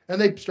 and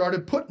they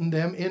started putting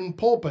them in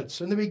pulpits.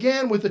 And they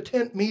began with the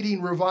tent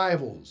meeting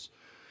revivals.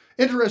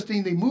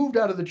 Interesting, they moved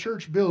out of the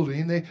church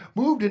building. They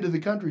moved into the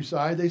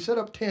countryside. They set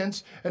up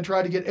tents and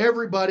tried to get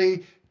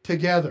everybody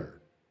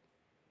together.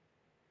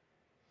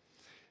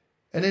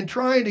 And in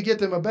trying to get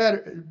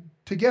them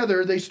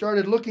together, they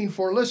started looking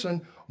for,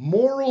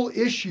 moral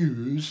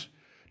issues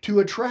to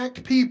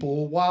attract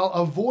people while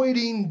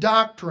avoiding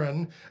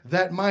doctrine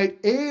that might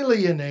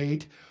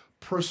alienate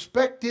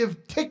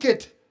prospective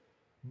ticket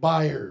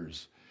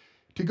buyers.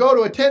 To go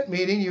to a tent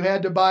meeting, you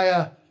had to buy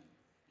a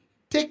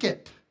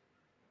ticket.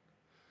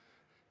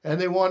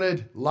 And they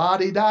wanted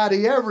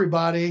la-di-da-di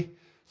everybody.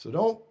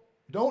 So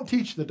don't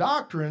teach the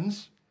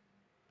doctrines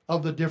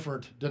of the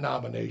different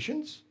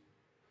denominations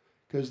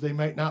because they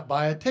might not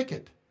buy a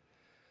ticket.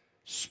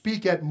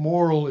 Speak at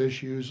moral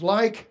issues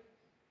like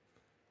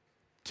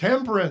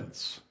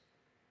temperance,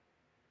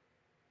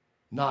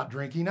 not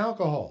drinking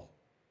alcohol.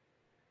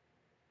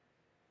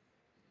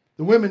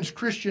 The Women's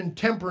Christian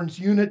Temperance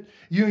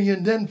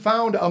Union then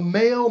found a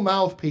male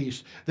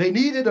mouthpiece. They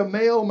needed a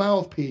male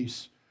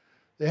mouthpiece.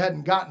 They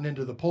hadn't gotten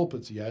into the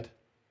pulpits yet.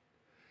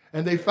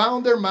 And they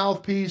found their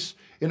mouthpiece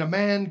in a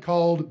man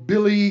called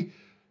Billy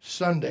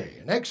Sunday,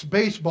 an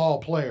ex-baseball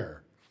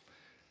player.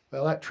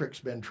 Well, that trick's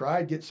been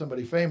tried. Get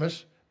somebody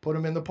famous, put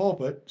him in the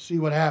pulpit, see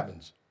what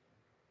happens.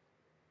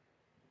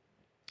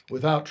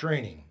 Without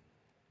training.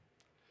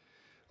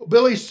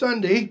 Billy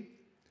Sunday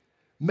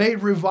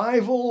made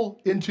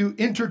revival into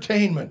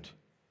entertainment.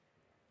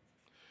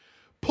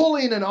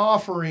 Pulling an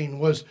offering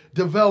was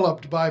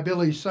developed by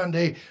Billy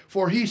Sunday,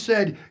 for he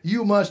said,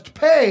 you must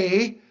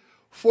pay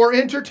for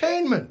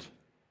entertainment.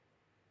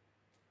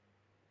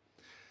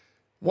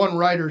 One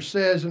writer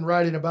says, in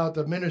writing about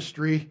the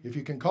ministry, if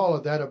you can call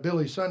it that, of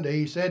Billy Sunday,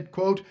 he said,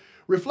 quote,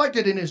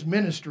 reflected in his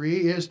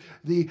ministry is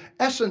the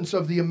essence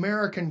of the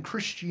American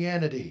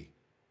Christianity,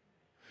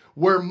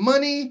 where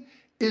money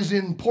is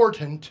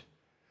important,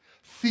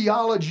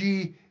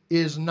 theology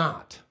is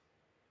not.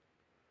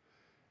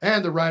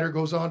 And the writer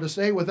goes on to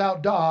say,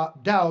 without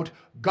doubt,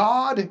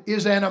 God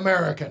is an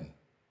American.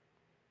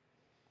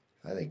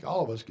 I think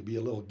all of us could be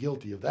a little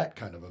guilty of that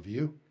kind of a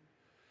view,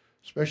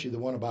 especially the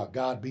one about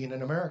God being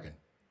an American.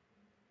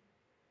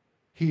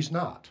 He's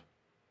not.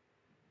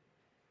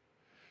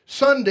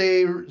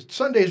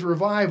 Sunday's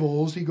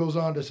revivals, he goes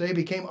on to say,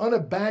 became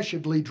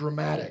unabashedly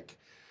dramatic.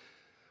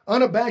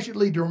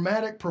 Unabashedly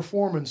dramatic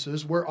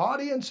performances where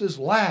audiences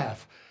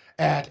laugh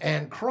at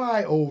and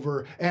cry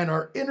over and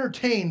are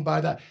entertained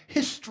by the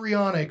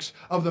histrionics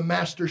of the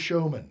master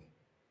showman.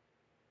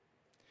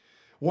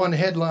 One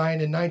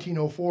headline in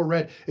 1904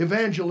 read,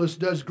 evangelist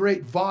does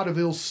great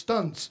vaudeville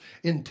stunts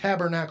in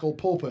tabernacle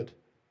pulpit.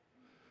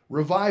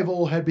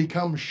 Revival had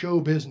become show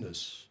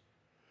business.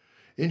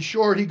 In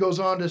short, he goes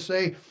on to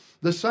say,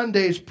 the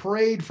Sundays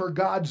prayed for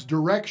God's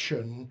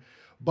direction,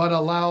 but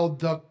allowed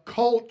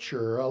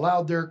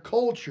their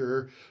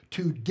culture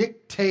to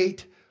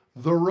dictate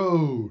the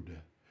road.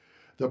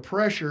 The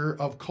pressure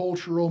of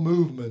cultural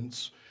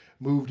movements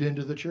moved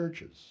into the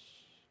churches.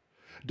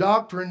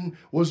 Doctrine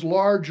was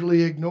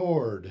largely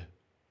ignored.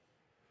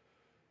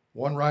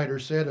 One writer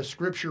said a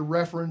scripture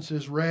reference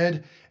is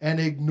read and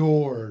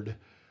ignored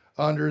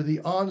under the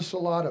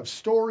onslaught of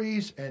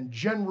stories and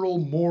general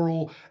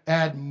moral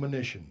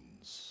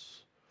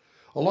admonitions.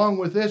 Along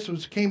with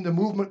this came the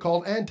movement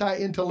called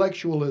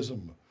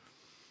anti-intellectualism.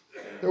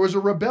 There was a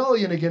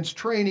rebellion against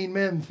training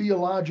men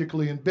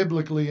theologically and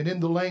biblically and in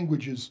the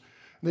languages.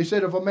 They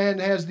said if a man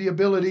has the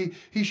ability,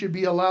 he should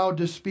be allowed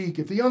to speak.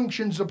 If the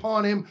unction's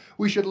upon him,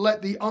 we should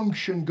let the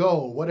unction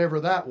go, whatever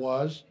that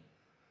was.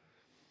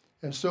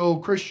 And so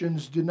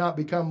Christians did not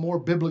become more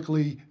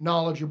biblically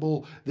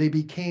knowledgeable. They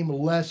became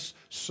less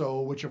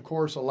so, which of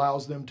course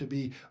allows them to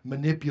be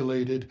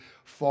manipulated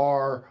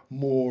far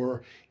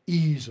more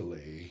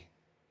easily.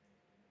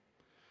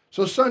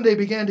 So Sunday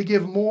began to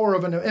give more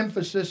of an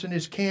emphasis in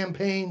his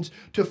campaigns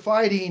to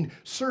fighting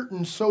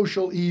certain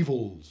social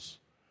evils.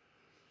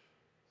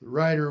 The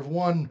writer of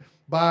one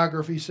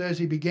biography says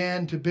he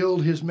began to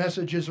build his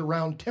messages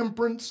around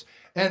temperance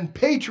and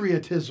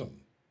patriotism.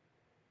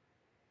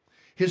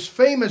 His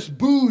famous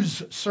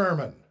booze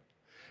sermon,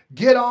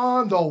 Get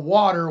on the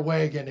Water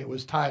Wagon, it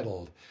was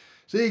titled.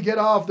 See, get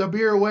off the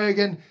beer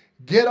wagon,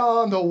 get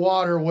on the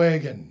water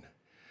wagon.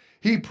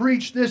 He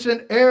preached this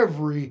in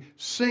every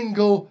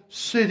single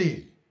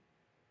city.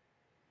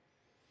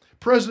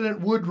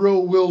 President Woodrow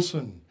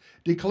Wilson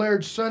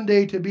declared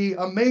Sunday to be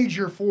a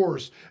major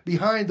force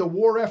behind the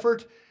war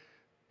effort,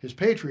 his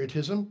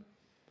patriotism,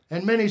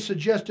 and many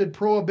suggested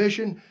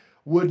prohibition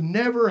would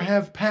never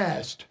have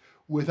passed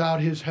without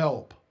his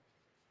help.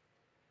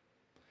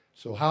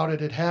 So how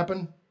did it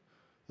happen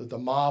that the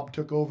mob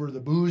took over the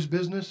booze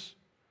business?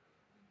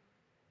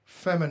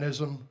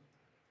 Feminism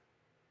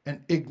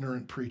and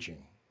ignorant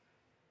preaching.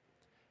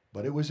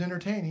 But it was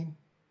entertaining.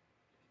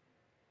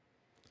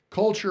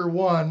 Culture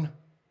won,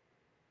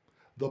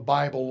 the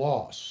Bible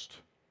lost.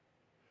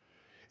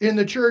 In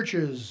the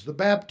churches, the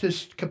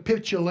Baptist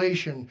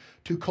capitulation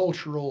to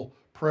cultural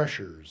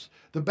pressures.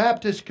 The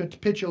Baptist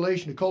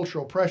capitulation to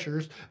cultural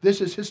pressures,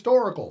 this is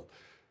historical.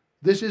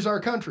 This is our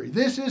country.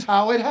 This is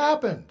how it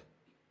happened.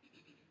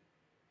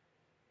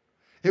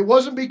 It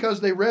wasn't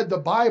because they read the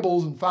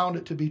Bibles and found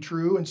it to be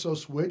true and so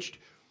switched.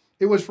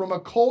 It was from a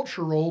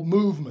cultural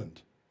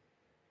movement.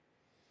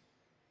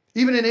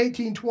 Even in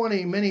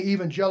 1820, many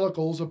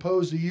evangelicals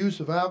opposed the use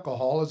of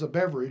alcohol as a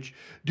beverage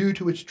due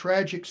to its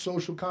tragic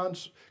social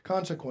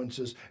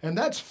consequences, and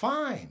that's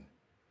fine.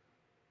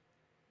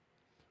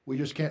 We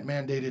just can't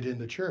mandate it in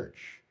the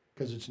church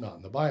because it's not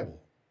in the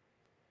Bible.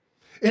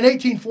 In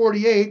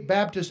 1848,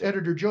 Baptist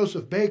editor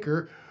Joseph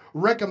Baker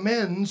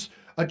recommends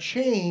a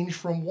change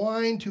from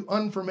wine to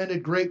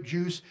unfermented grape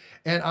juice,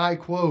 and I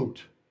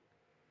quote,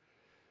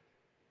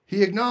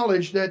 he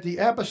acknowledged that the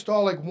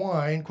apostolic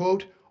wine,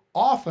 quote,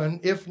 often,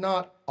 if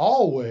not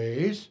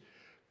always,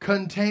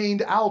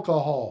 contained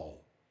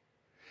alcohol.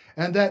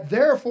 And that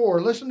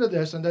therefore, listen to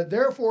this, and that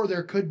therefore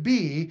there could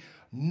be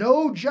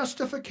no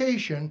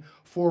justification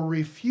for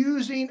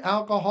refusing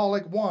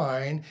alcoholic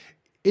wine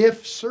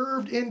if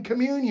served in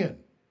communion.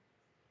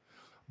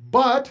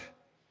 But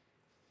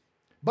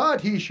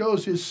he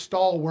shows his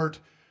stalwart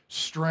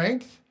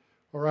strength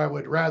or I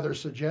would rather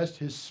suggest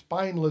his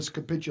spineless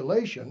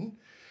capitulation,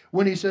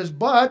 when he says,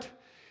 but,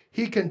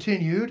 he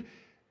continued,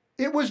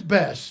 it was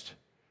best,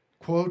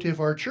 quote, if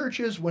our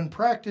churches, when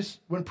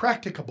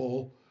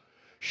practicable,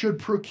 should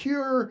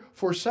procure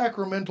for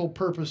sacramental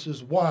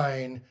purposes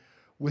wine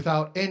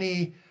without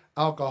any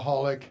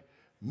alcoholic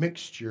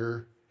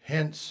mixture,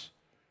 hence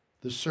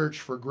the search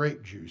for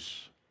grape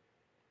juice.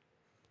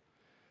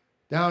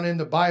 Down in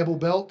the Bible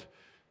Belt,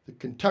 the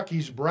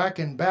Kentucky's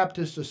Bracken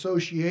Baptist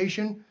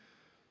Association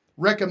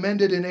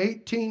recommended in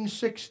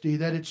 1860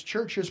 that its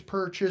churches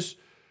purchase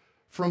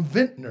from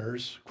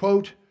vintners,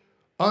 quote,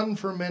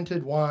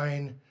 unfermented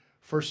wine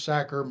for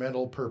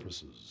sacramental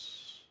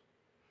purposes.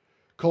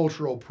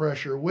 Cultural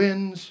pressure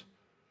wins.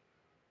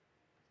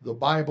 The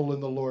Bible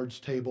and the Lord's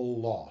table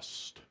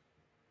lost.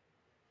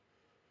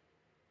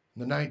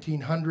 In the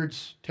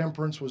 1900s,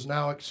 temperance was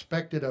now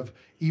expected of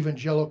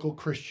evangelical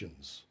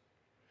Christians,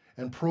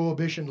 and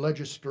prohibition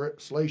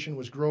legislation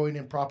was growing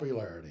in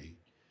popularity.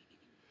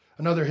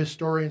 Another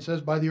historian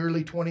says by the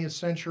early 20th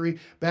century,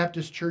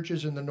 Baptist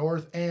churches in the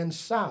North and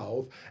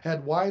South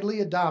had widely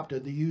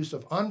adopted the use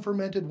of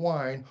unfermented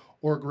wine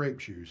or grape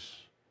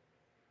juice.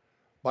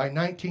 By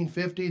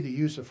 1950, the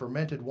use of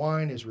fermented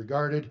wine is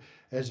regarded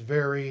as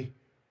very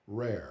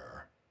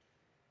rare.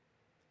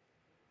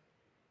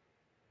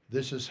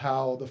 This is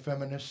how the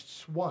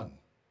feminists won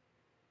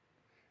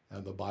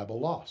and the Bible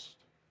lost.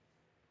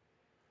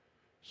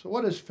 So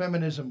what has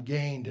feminism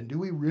gained, and do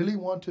we really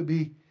want to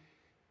be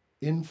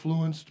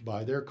influenced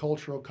by their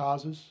cultural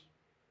causes?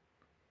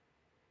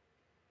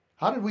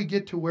 How did we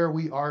get to where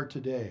we are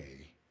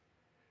today?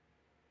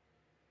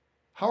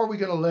 How are we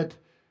going to let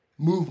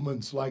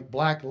movements like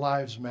Black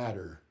Lives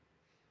Matter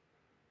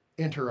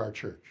enter our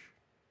church?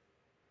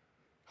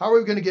 How are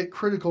we going to get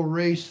critical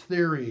race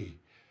theory?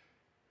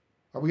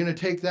 Are we going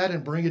to take that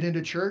and bring it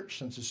into church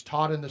since it's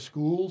taught in the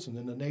schools and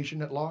in the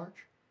nation at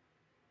large?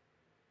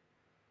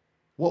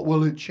 What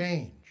will it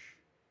change?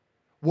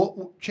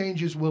 What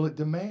changes will it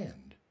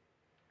demand?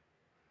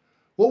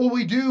 What will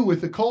we do with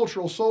the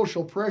cultural,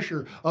 social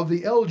pressure of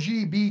the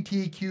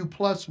LGBTQ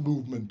plus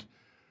movement?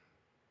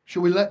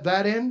 Should we let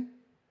that in?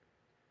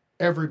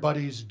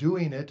 Everybody's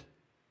doing it.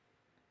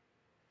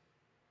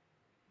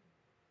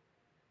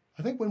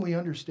 I think when we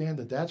understand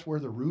that that's where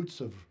the roots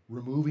of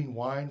removing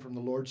wine from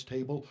the Lord's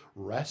table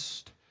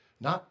rest,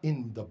 not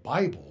in the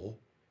Bible,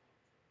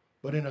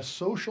 but in a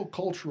social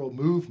cultural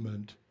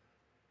movement,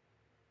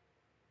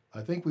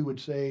 I think we would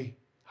say,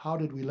 how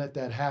did we let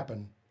that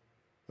happen?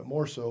 But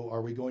more so,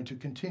 are we going to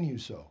continue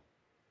so?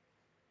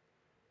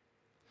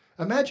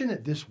 Imagine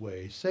it this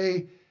way.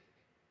 Say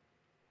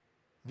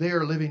they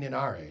are living in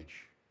our age.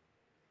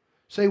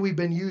 Say we've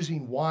been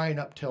using wine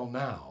up till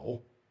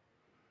now.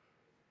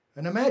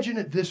 And imagine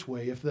it this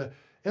way. If the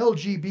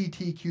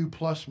LGBTQ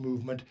plus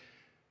movement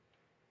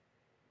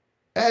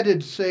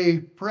added, say,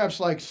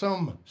 perhaps like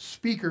some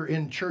speaker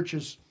in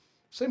churches,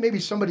 say maybe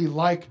somebody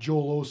like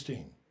Joel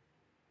Osteen.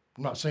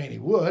 I'm not saying he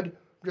would.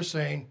 I'm just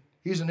saying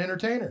he's an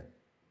entertainer.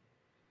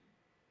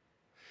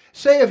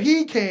 Say if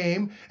he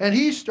came and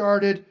he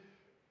started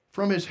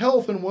from his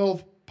health and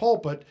wealth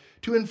pulpit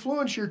to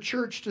influence your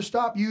church to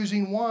stop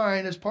using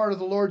wine as part of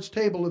the Lord's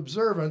table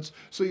observance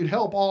so you'd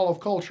help all of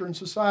culture and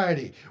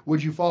society.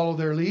 Would you follow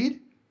their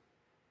lead?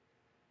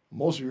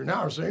 Most of you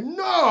now are saying,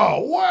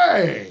 no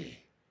way.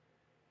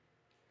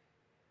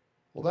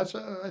 Well, that's,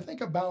 I think,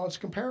 a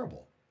balanced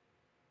comparable.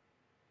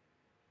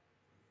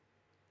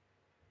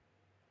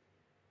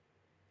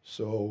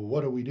 So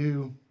what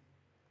do?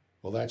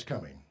 Well, that's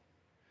coming.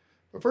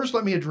 But first,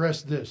 let me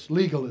address this,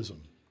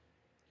 legalism.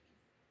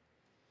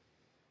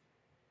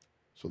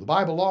 So the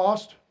Bible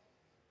lost,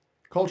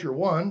 culture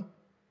won,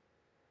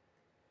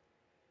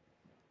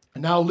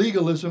 and now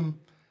legalism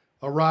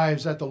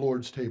arrives at the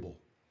Lord's table.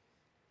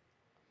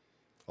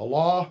 A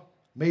law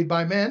made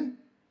by men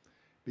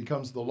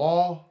becomes the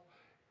law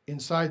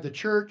inside the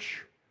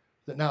church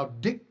that now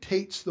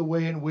dictates the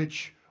way in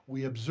which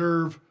we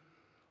observe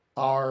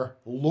our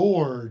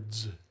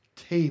Lord's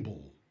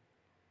table,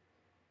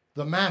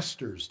 the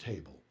Master's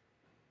table,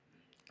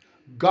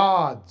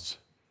 God's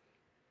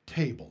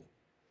table.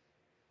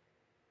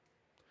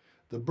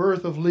 The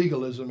birth of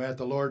legalism at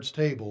the Lord's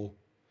table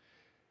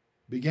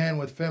began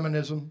with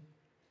feminism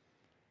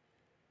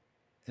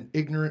and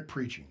ignorant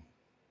preaching.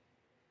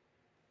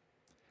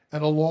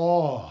 And a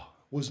law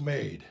was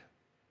made.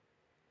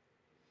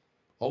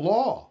 A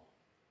law.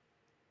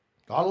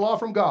 Not a law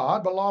from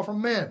God, but a law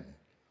from men.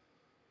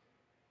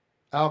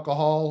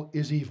 Alcohol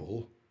is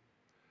evil.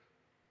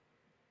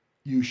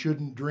 You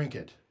shouldn't drink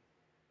it.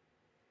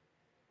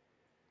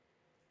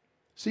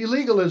 See,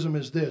 legalism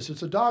is this.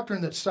 It's a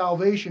doctrine that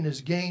salvation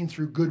is gained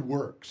through good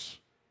works.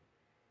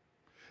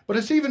 But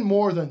it's even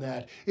more than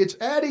that. It's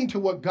adding to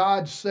what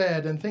God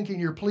said and thinking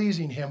you're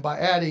pleasing Him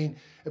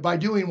by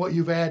doing what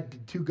you've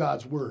added to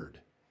God's Word.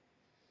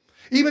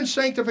 Even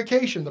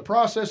sanctification, the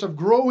process of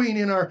growing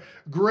in our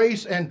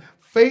grace and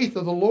faith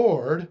of the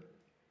Lord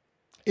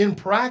in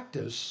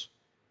practice,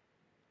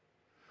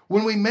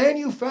 When we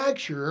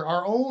manufacture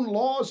our own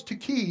laws to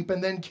keep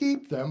and then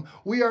keep them,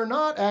 we are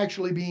not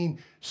actually being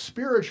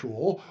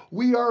spiritual,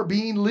 we are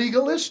being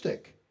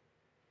legalistic.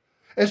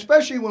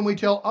 Especially when we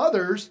tell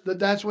others that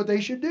that's what they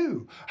should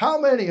do.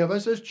 How many of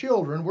us as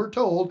children were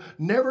told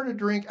never to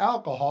drink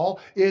alcohol,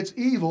 it's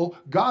evil,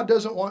 God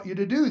doesn't want you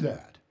to do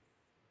that.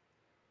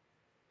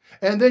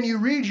 And then you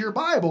read your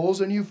Bibles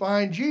and you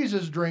find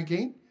Jesus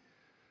drinking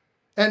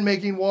and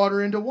making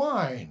water into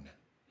wine.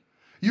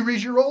 You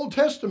read your Old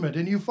Testament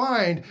and you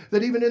find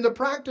that even in the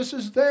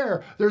practices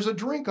there's a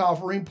drink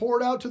offering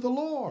poured out to the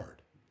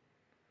Lord.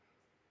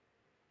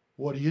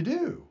 What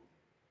do?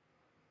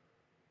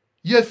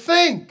 You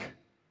think.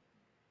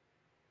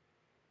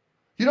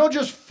 You don't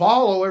just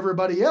follow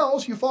everybody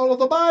else, you follow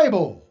the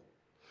Bible.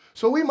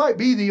 So we might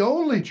be the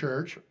only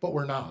church, but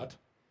we're not.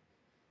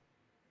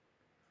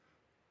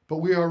 But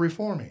we are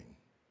reforming.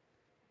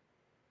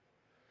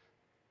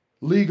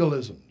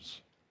 Legalisms.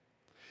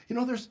 You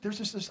know, there's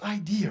this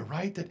idea,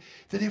 right, that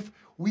if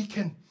we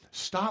can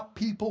stop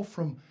people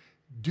from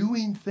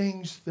doing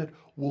things that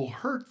will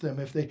hurt them,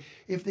 if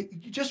they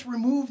just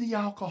remove the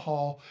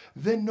alcohol,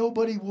 then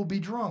nobody will be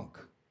drunk.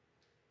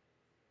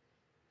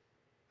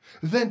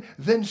 Then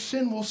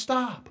sin will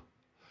stop.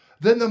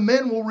 Then the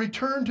men will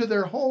return to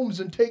their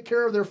homes and take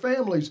care of their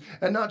families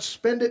and not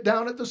spend it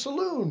down at the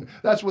saloon.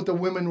 That's what the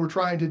women were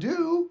trying to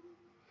do.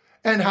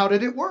 And how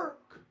did it work?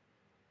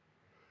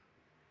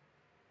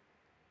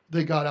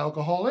 They got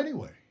alcohol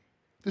anyway.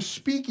 The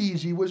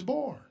speakeasy was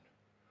born.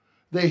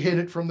 They hid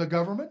it from the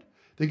government.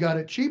 They got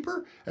it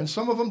cheaper, and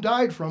some of them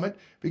died from it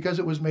because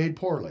it was made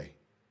poorly.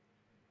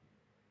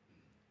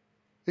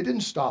 It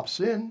didn't stop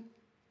sin.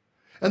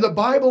 And the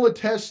Bible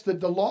attests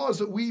that the laws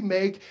that we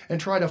make and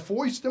try to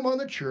foist them on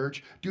the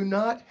church do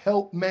not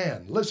help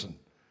man. Listen.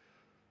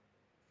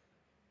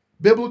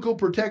 Biblical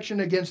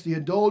protection against the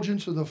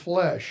indulgence of the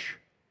flesh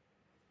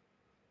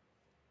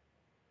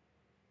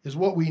is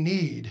what we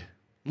need.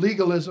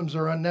 Legalisms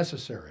are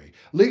unnecessary.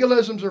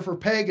 Legalisms are for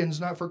pagans,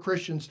 not for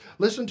Christians.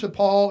 Listen to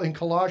Paul in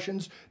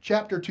Colossians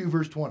chapter 2,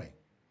 verse 20.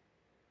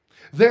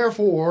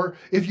 Therefore,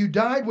 if you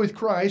died with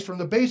Christ from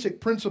the basic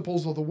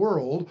principles of the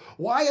world,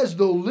 why, as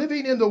though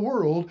living in the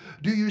world,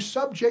 do you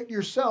subject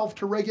yourself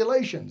to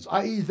regulations,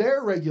 i.e.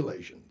 their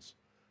regulations?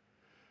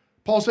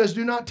 Paul says,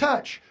 do not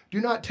touch, do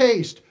not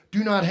taste,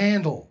 do not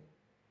handle,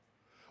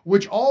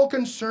 which all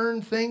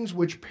concern things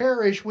which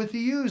perish with the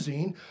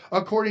using,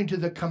 according to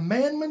the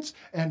commandments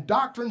and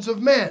doctrines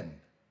of men.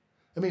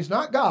 That means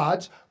not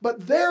God's,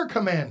 but their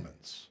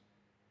commandments.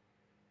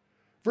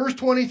 Verse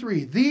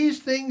 23, these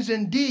things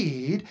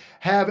indeed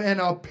have an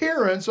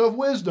appearance of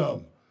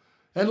wisdom.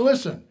 And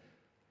listen,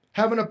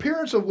 have an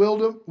appearance of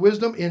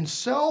wisdom in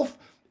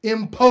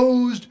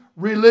self-imposed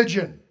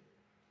religion.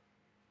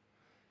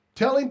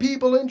 Telling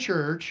people in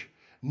church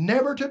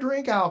never to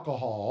drink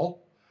alcohol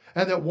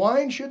and that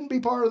wine shouldn't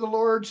be part of the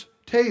Lord's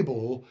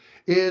table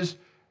is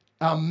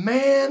a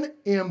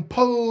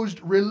man-imposed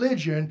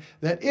religion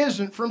that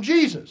isn't from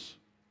Jesus.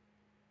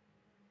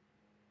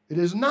 It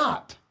is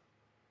not.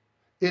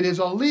 It is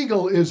a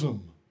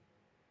legalism.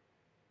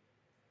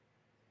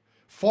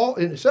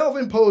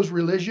 Self-imposed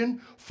religion,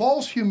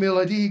 false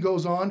humility, he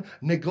goes on,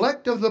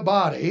 neglect of the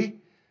body,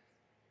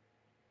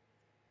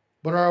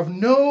 but are of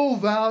no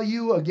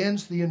value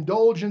against the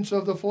indulgence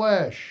of the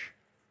flesh.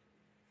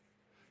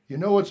 You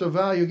know what's of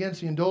value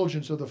against the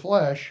indulgence of the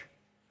flesh?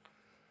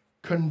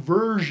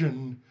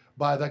 Conversion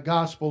by the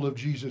gospel of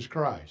Jesus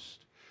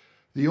Christ.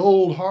 The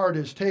old heart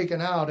is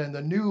taken out and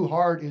the new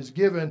heart is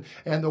given,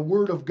 and the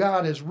word of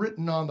God is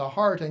written on the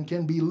heart and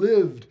can be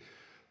lived.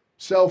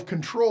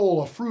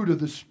 Self-control, a fruit of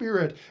the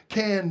Spirit,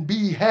 can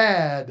be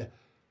had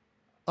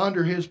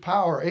under his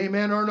power.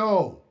 Amen or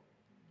no?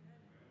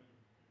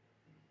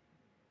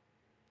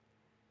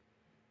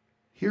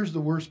 Here's the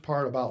worst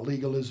part about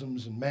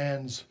legalisms and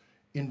man's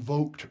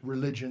invoked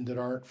religion that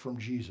aren't from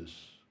Jesus.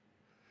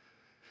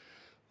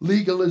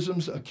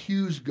 Legalisms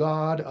accuse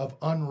God of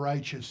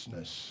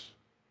unrighteousness.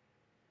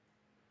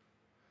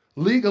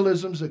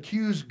 Legalisms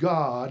accuse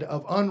God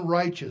of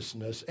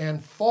unrighteousness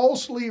and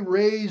falsely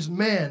raise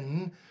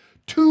men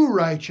to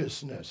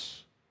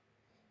righteousness.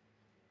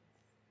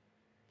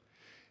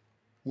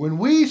 When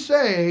we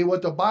say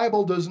what the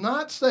Bible does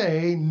not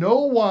say, no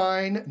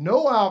wine,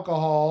 no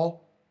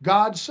alcohol,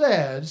 God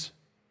says,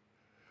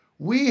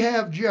 we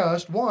have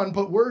just, one,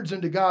 put words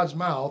into God's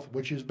mouth,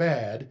 which is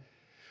bad,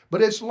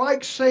 but it's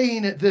like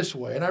saying it this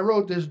way, and I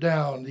wrote this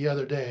down the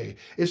other day.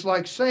 It's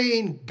like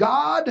saying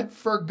God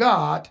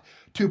forgot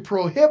to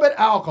prohibit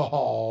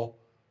alcohol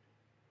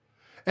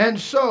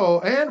and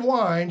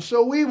wine,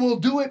 so we will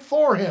do it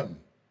for him.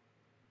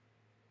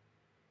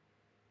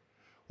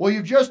 Well,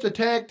 you've just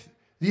attacked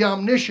the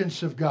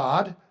omniscience of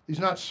God. He's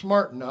not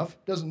smart enough,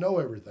 doesn't know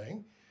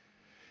everything.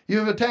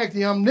 You've attacked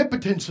the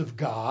omnipotence of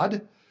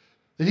God,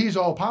 that he's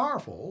all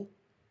powerful,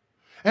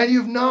 and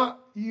you've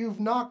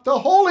knocked the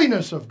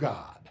holiness of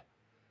God.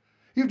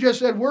 You've just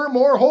said we're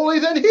more holy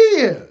than he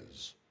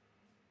is.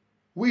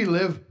 We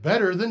live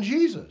better than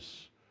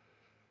Jesus.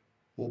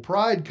 Well,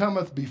 pride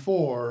cometh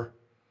before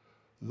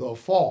the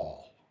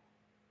fall.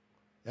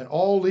 And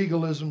all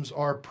legalisms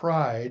are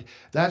pride.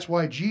 That's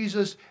why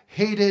Jesus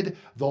hated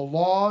the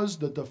laws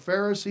that the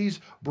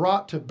Pharisees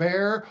brought to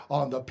bear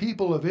on the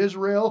people of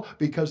Israel,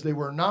 because they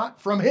were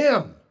not from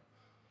him.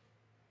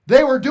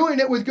 They were doing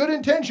it with good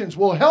intentions.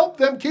 We'll help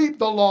them keep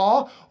the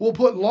law. We'll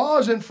put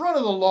laws in front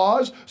of the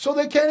laws so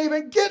they can't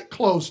even get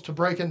close to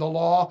breaking the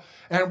law.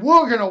 And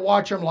we're going to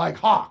watch them like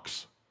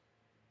hawks.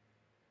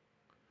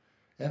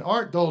 And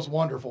aren't those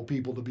wonderful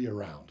people to be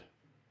around?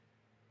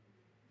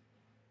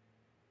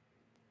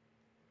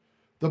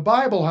 The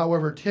Bible,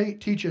 however,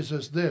 teaches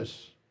us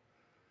this.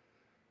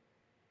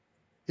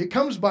 It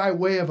comes by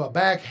way of a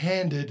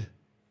backhanded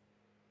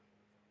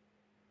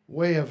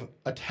way of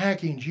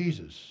attacking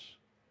Jesus.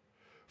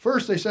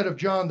 First, they said of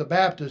John the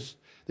Baptist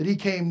that he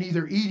came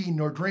neither eating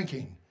nor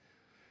drinking,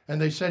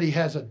 and they said he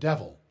has a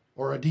devil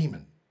or a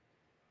demon.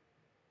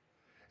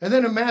 And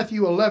then in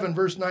Matthew 11,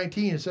 verse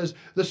 19, it says,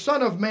 the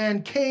Son of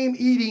Man came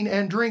eating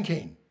and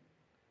drinking.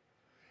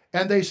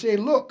 And they say,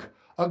 look,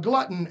 a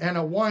glutton and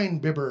a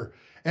winebibber,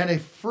 and a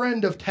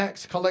friend of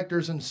tax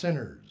collectors and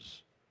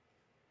sinners.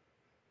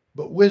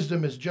 But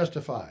wisdom is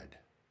justified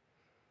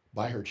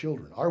by her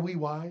children. Are we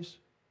wise?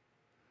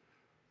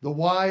 The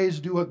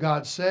wise do what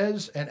God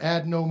says and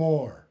add no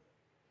more,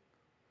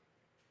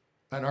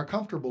 and are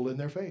comfortable in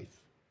their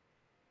faith.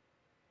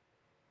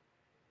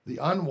 The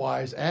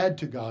unwise add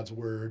to God's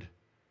word,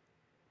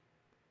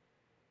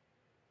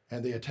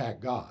 and they attack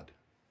God.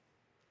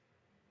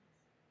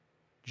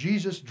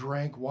 Jesus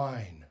drank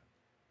wine,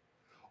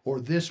 or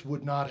this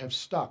would not have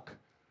stuck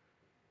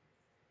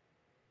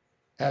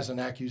as an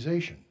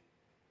accusation.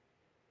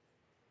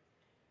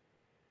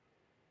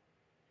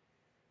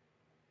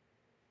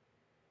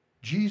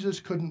 Jesus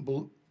couldn't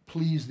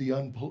please the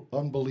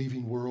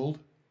unbelieving world.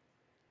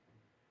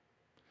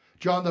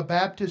 John the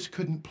Baptist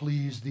couldn't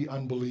please the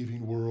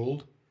unbelieving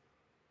world.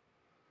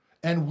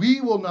 And we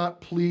will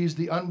not please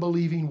the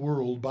unbelieving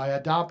world by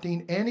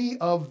adopting any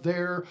of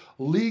their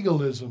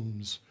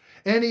legalisms,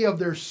 any of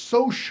their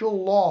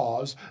social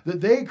laws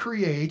that they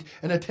create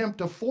and attempt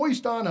to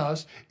foist on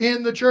us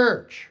in the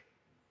church.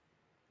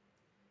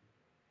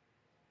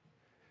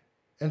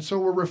 And so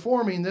we're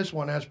reforming this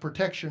one as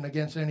protection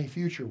against any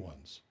future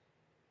ones.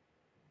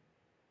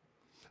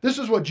 This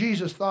is what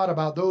Jesus thought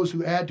about those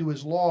who add to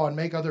his law and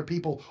make other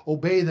people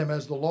obey them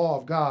as the law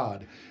of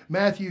God.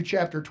 Matthew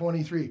chapter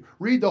 23.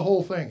 Read the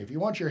whole thing. If you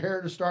want your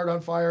hair to start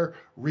on fire,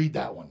 read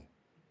that one.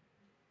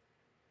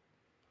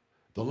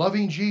 The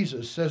loving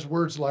Jesus says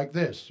words like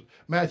this.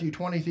 Matthew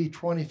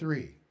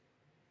 23:23.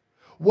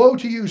 Woe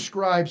to you,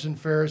 scribes and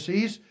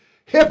Pharisees,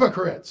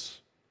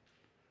 hypocrites!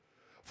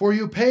 For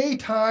you pay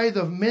tithe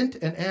of mint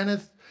and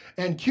aneth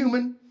and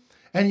cumin,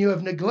 and you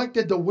have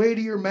neglected the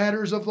weightier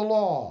matters of the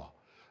law,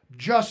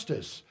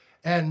 justice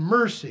and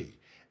mercy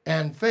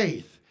and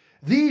faith.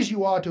 These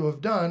you ought to have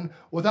done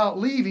without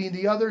leaving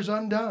the others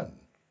undone.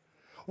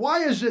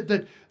 Why is it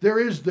that there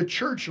is the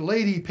church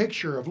lady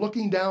picture of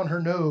looking down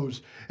her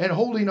nose and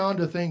holding on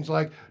to things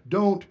like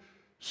don't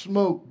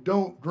smoke,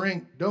 don't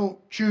drink, don't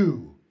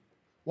chew?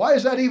 Why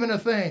is that even a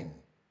thing?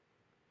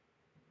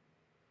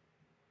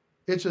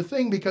 It's a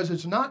thing because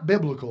it's not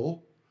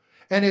biblical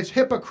and it's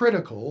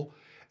hypocritical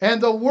and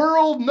the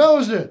world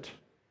knows it.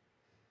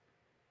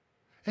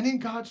 And in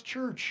God's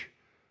church,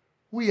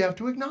 we have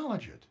to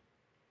acknowledge it.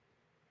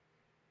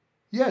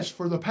 Yes,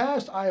 for the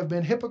past I have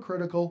been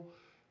hypocritical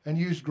and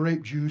used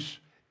grape juice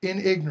in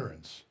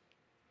ignorance.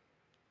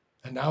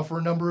 And now for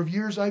a number of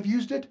years I've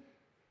used it,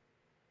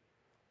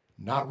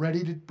 not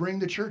ready to bring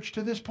the church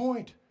to this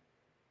point.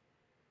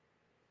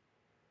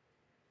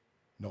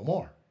 No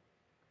more.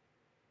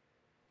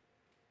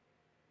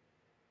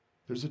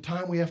 There's a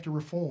time we have to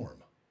reform.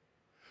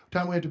 A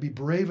time we have to be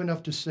brave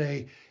enough to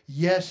say,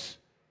 yes,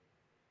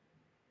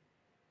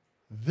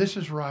 this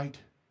is right.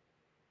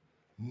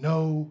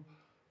 No,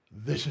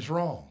 this is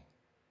wrong.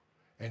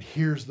 And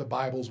here's the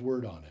Bible's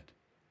word on it.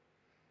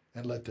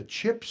 And let the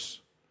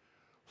chips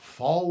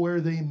fall where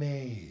they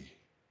may.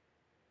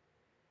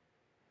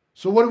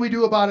 So what do we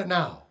do about it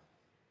now?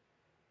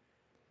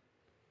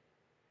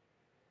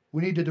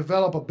 We need to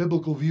develop a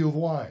biblical view of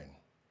wine.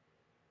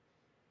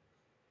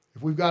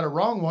 If we've got a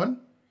wrong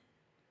one,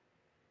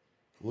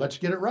 let's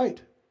get it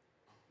right.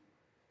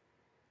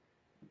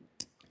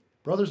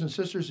 Brothers and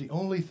sisters, the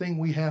only thing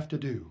we have to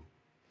do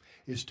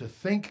is to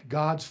think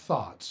God's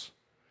thoughts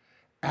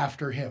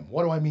after him.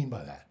 What do I mean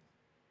by that?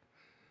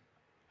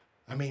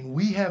 I mean,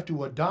 we have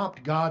to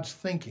adopt God's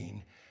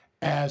thinking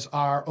as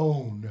our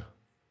own.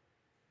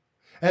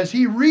 As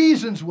he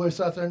reasons with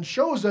us and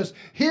shows us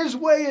his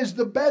way is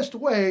the best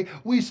way,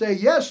 we say,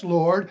 yes,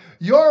 Lord,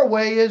 your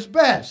way is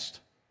best.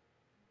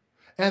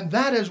 And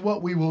that is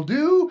what we will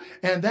do,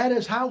 and that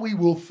is how we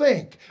will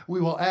think.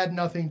 We will add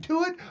nothing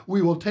to it.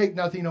 We will take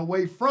nothing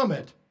away from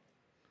it.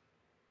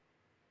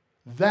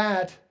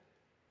 That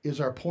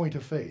is our point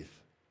of faith.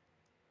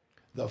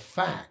 The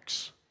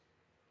facts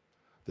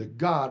that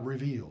God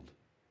revealed.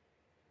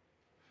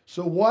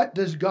 So what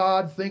does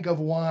God think of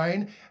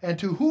wine, and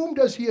to whom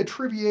does he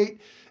attribute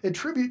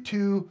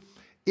to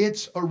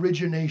its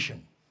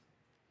origination?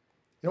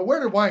 You know,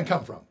 where did wine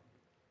come from?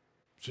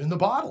 It's in the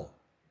bottle.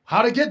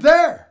 How'd it get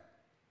there?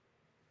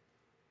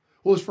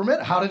 Well, it's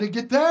fermented. How did it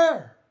get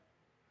there?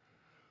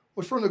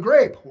 Well, it's from the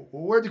grape.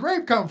 Where'd the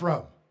grape come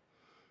from?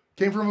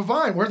 Came from a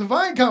vine. Where'd the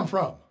vine come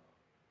from?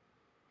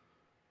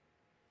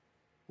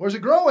 Where's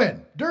it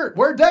growing? Dirt.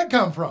 Where'd that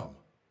come from?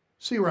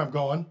 See where I'm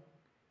going?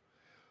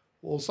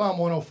 Well, Psalm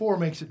 104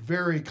 makes it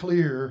very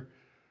clear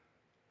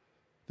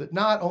that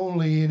not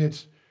only in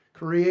its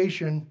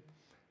creation,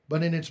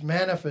 but in its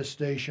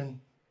manifestation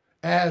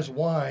as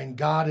wine,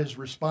 God is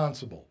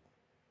responsible.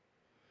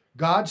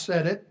 God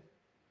said it.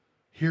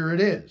 Here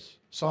it is.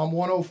 Psalm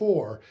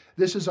 104.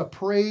 This is a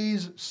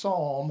praise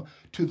psalm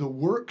to the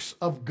works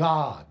of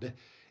God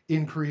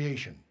in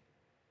creation.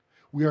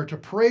 We are to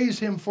praise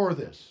him for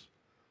this.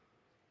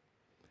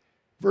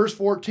 Verse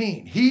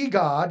 14. He,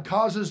 God,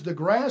 causes the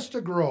grass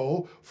to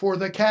grow for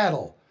the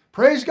cattle.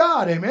 Praise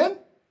God. Amen.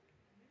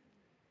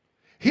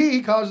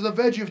 He causes the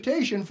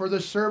vegetation for the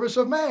service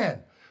of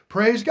man.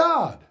 Praise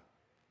God.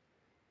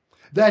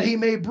 That he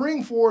may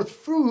bring forth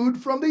food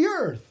from the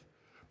earth.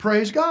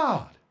 Praise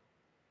God.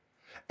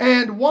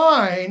 And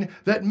wine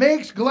that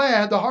makes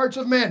glad the hearts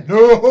of men.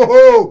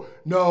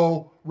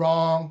 No,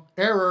 wrong,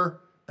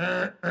 error.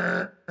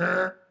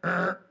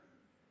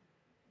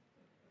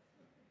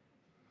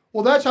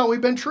 Well, that's how we've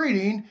been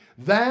treating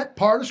that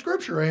part of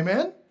Scripture,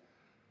 amen?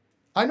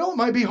 I know it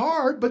might be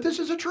hard, but this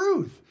is the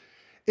truth.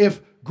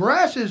 If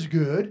grass is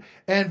good,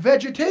 and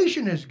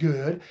vegetation is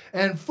good,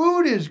 and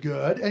food is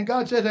good, and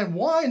God says, and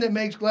wine that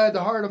makes glad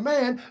the heart of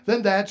man,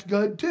 then that's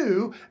good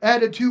too.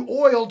 Added to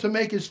oil to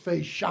make his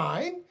face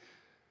shine.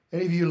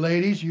 Any of you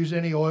ladies use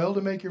any oil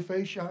to make your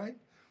face shine?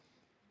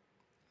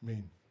 I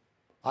mean,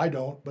 I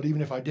don't, but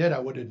even if I did, I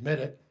would admit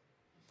it.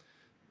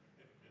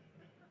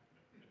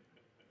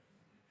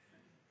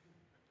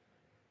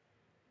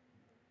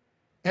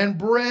 And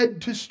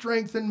bread to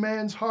strengthen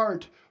man's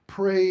heart.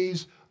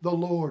 Praise the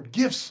Lord.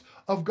 Gifts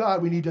of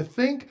God. We need to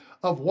think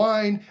of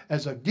wine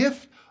as a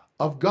gift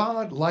of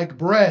God, like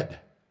bread,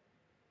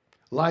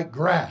 like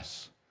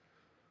grass,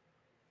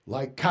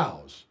 like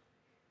cows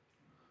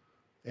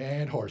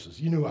and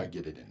horses. You knew I'd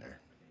get it in there.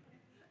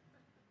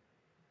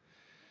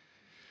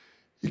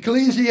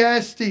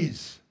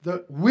 Ecclesiastes,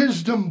 the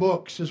wisdom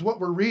books is what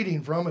we're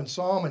reading from in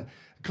Psalm and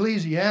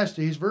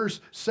Ecclesiastes,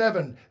 verse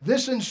 7.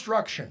 This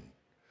instruction.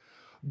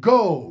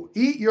 Go,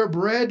 eat your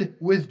bread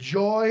with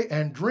joy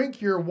and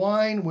drink your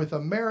wine with a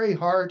merry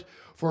heart,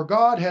 for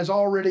God has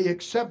already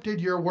accepted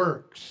your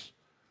works.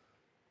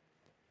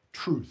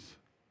 Truth.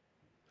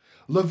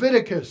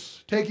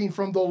 Leviticus, taking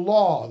from the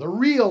law, the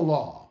real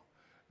law,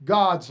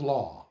 God's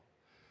law.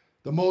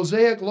 The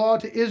Mosaic law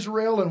to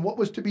Israel and what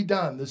was to be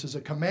done. This is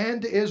a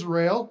command to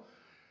Israel,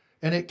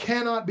 and it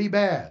cannot be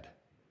bad.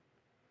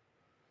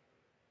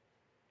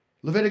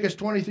 Leviticus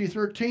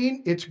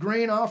 23:13, its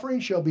grain offering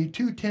shall be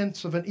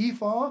 2/10 of an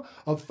ephah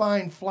of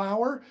fine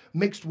flour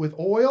mixed with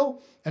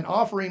oil, an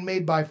offering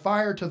made by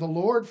fire to the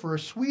Lord for a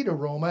sweet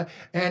aroma,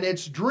 and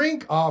its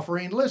drink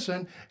offering,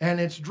 listen, and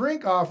its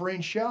drink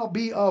offering shall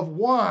be of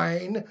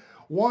wine,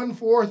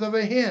 1/4 of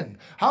a hin.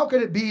 How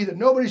could it be that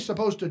nobody's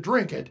supposed to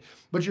drink it,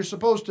 but you're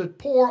supposed to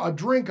pour a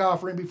drink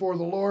offering before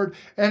the Lord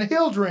and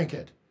he'll drink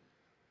it?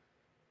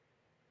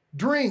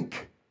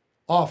 Drink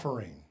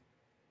offering.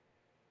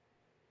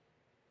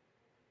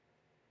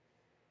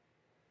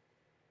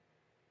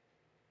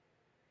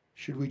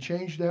 Should we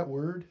change that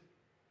word?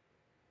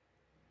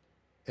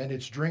 And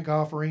its drink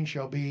offering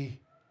shall be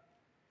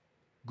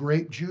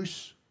grape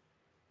juice,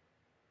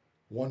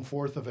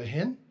 1/4 of a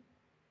hin?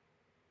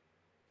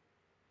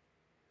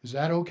 Is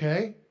that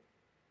okay?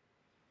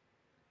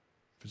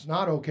 If it's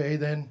not okay,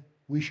 then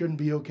we shouldn't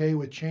be okay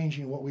with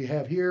changing what we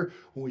have here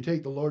when we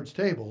take the Lord's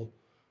table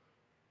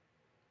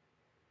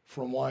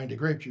from wine to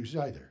grape juice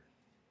either.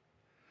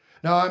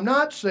 Now, I'm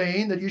not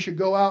saying that you should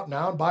go out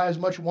now and buy as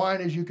much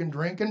wine as you can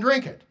drink and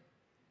drink it.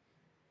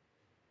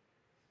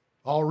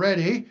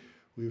 Already,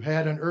 we've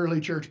had an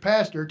early church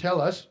pastor tell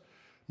us,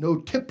 no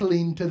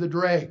tippling to the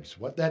dregs.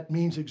 What that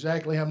means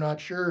exactly, I'm not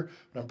sure,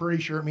 but I'm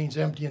pretty sure it means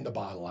emptying the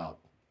bottle out.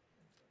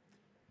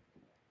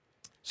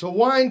 So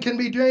wine can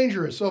be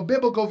dangerous. So a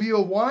biblical view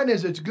of wine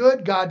is it's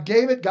good, God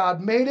gave it,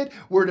 God made it,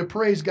 we're to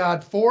praise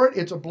God for it,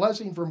 it's a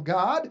blessing from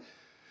God.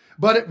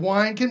 But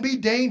wine can be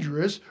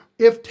dangerous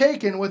if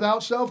taken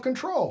without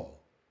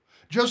self-control.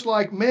 Just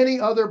like many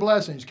other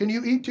blessings. Can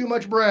you eat too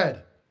much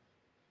bread?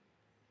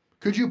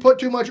 Could you put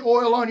too much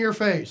oil on your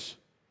face?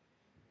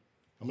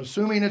 I'm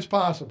assuming it's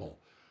possible.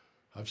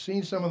 I've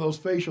seen some of those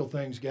facial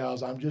things,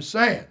 gals. I'm just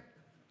saying.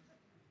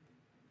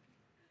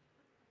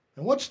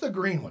 And what's the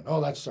green one?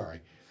 Oh, that's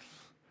sorry.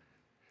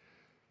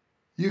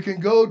 You can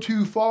go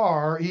too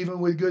far even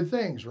with good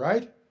things,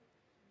 right?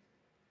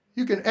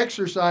 You can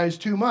exercise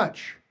too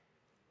much.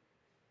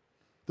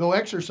 Though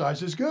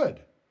exercise is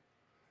good,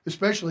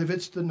 especially if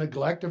it's the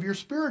neglect of your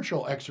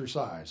spiritual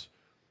exercise.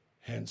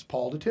 Hence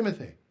Paul to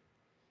Timothy.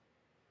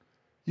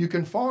 You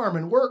can farm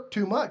and work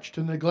too much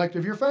to the neglect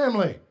of your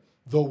family,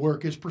 though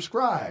work is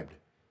prescribed.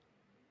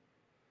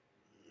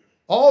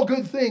 All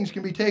good things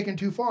can be taken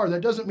too far.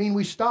 That doesn't mean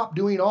we stop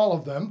doing all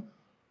of them.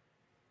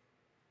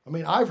 I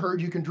mean, I've heard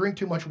you can drink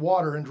too much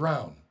water and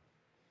drown.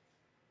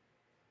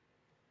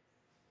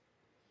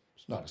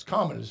 It's not as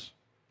common as,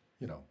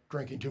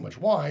 drinking too much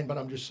wine, but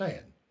I'm just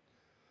saying.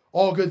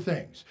 All good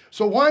things.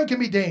 So wine can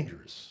be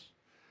dangerous.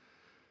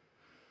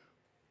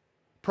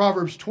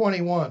 Proverbs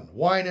 21,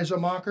 wine is a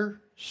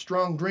mocker,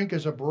 strong drink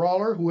is a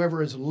brawler.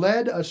 Whoever is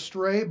led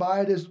astray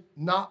by it is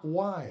not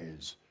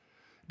wise.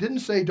 Didn't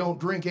say don't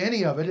drink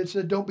any of it. It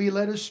said don't be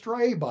led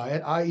astray by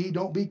it, i.e.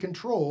 don't be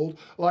controlled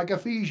like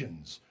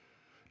Ephesians.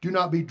 Do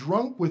not be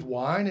drunk with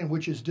wine, in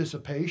which is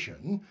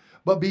dissipation,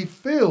 but be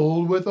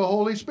filled with the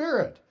Holy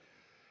Spirit.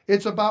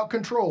 It's about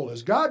control.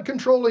 Is God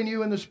controlling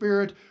you in the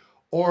Spirit,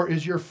 or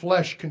is your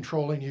flesh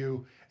controlling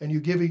you and you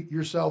give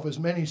yourself as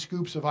many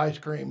scoops of ice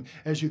cream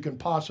as you can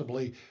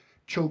possibly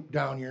choke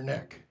down your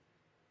neck?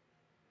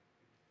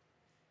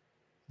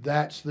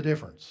 That's the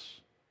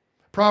difference.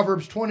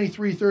 Proverbs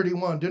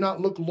 23:31, do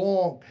not look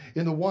long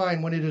in the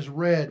wine when it is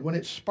red, when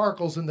it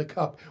sparkles in the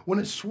cup, when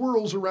it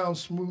swirls around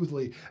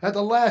smoothly. At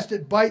the last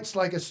it bites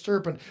like a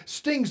serpent,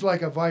 stings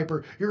like a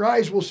viper. Your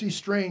eyes will see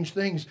strange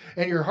things,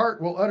 and your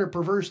heart will utter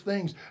perverse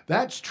things.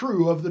 That's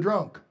true of the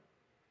drunk.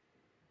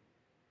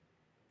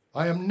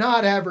 I am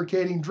not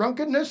advocating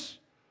drunkenness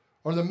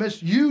or the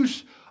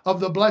misuse of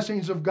the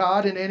blessings of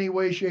God in any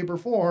way, shape, or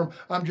form.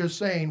 I'm just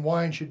saying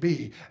wine should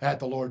be at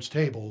the Lord's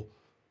table,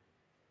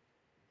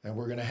 and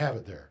we're going to have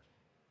it there.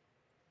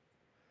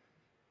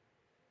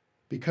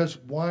 Because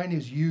wine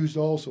is used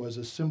also as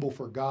a symbol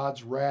for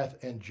God's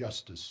wrath and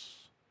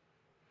justice.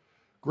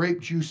 Grape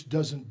juice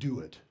doesn't do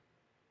it.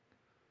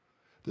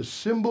 The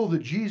symbol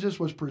that Jesus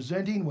was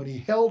presenting when he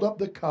held up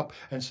the cup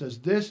and says,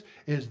 this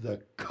is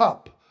the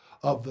cup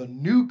of the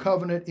new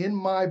covenant in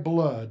my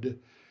blood,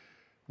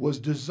 was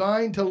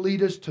designed to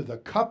lead us to the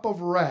cup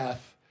of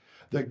wrath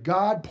that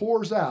God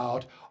pours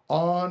out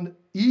on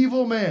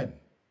evil men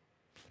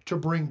to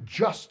bring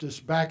justice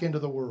back into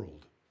the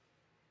world.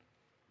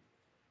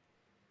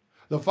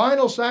 The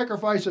final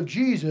sacrifice of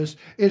Jesus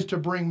is to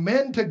bring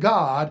men to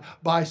God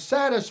by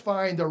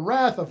satisfying the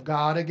wrath of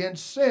God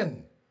against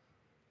sin.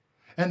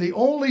 And the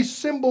only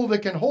symbol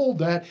that can hold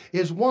that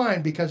is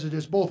wine, because it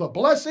is both a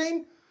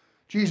blessing.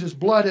 Jesus'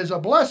 blood is a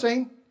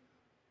blessing.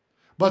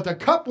 But the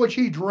cup which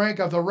he drank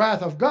of the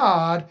wrath of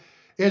God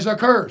is a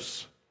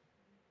curse.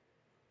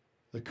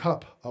 The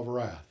cup of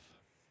wrath.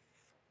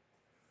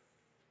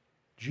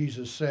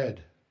 Jesus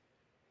said,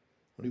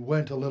 when he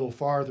went a little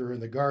farther in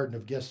the Garden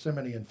of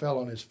Gethsemane and fell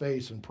on his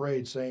face and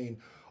prayed, saying,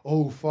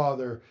 "O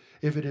Father,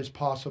 if it is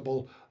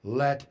possible,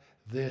 let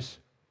this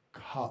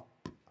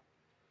cup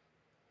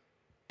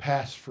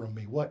pass from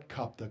me." What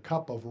cup? The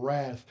cup of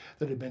wrath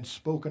that had been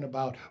spoken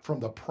about from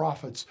the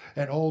prophets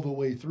and all the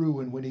way through.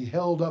 And when he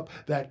held up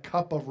that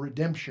cup of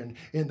redemption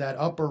in that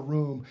upper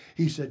room,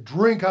 he said,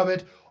 "Drink of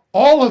it,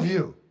 all of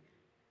you."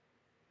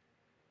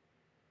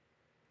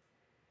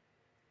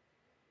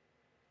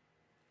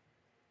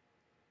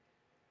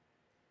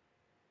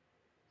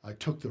 I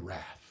took the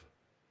wrath.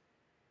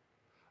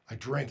 I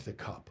drank the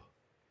cup.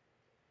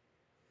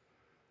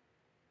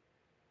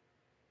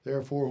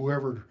 Therefore,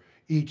 whoever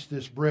eats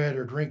this bread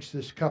or drinks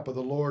this cup of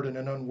the Lord in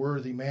an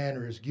unworthy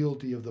manner is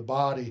guilty of the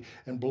body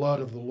and blood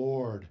of the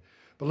Lord.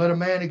 But let a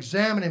man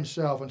examine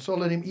himself, and so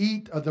let him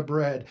eat of the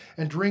bread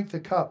and drink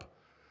the cup.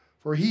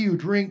 For he who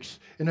drinks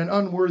in an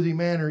unworthy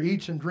manner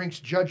eats and drinks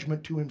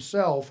judgment to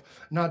himself,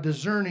 not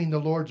discerning the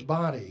Lord's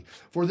body.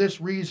 For this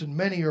reason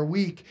many are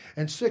weak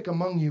and sick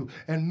among you,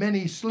 and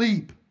many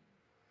sleep.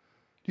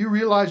 Do you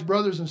realize,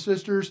 brothers and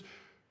sisters,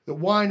 that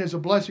wine is a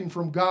blessing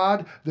from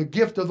God, the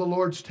gift of the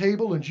Lord's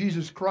table in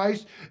Jesus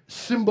Christ,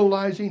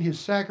 symbolizing his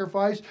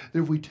sacrifice,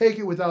 that if we take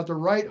it without the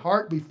right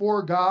heart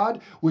before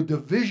God, with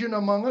division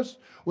among us,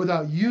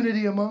 without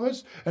unity among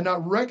us, and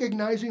not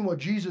recognizing what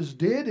Jesus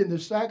did in the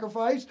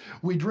sacrifice,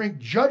 we drink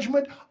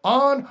judgment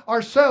on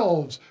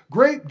ourselves.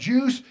 Grape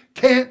juice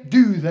can't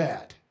do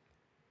that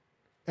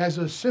as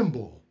a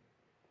symbol,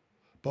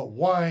 but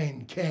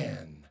wine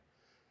can.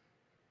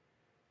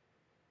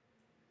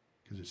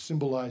 Because it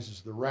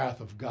symbolizes the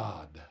wrath of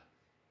God,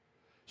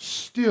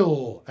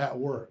 still at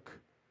work.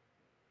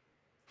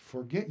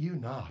 Forget you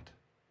not.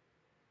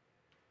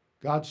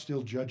 God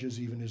still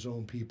judges even his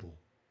own people.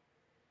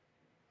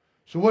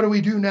 So what do we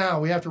do now?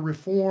 We have to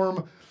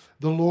reform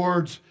the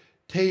Lord's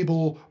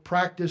table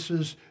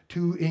practices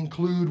to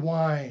include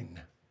wine.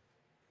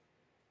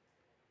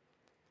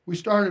 We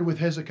started with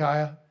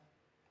Hezekiah.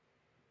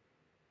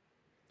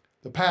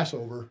 The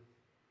Passover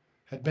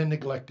had been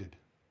neglected.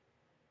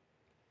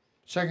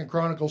 2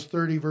 Chronicles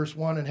 30, verse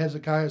 1, and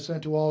Hezekiah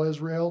sent to all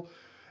Israel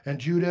and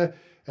Judah,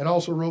 and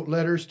also wrote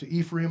letters to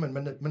Ephraim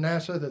and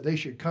Manasseh, that they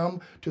should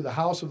come to the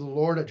house of the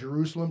Lord at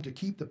Jerusalem to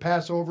keep the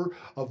Passover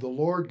of the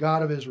Lord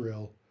God of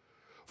Israel.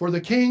 For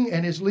the king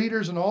and his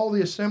leaders and all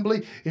the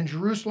assembly in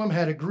Jerusalem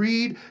had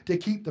agreed to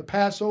keep the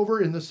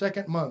Passover in the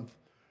 2nd month.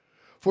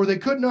 For they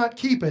could not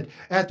keep it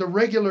at the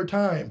regular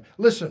time.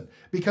 Listen,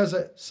 because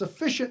a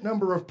sufficient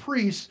number of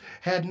priests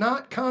had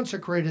not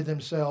consecrated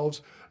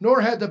themselves,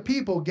 nor had the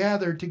people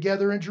gathered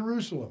together in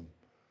Jerusalem.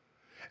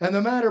 And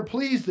the matter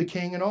pleased the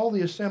king and all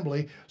the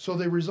assembly, so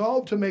they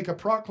resolved to make a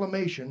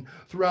proclamation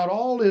throughout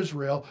all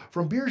Israel,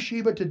 from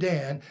Beersheba to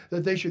Dan,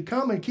 that they should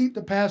come and keep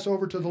the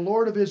Passover to the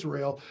Lord of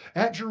Israel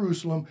at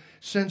Jerusalem,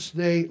 since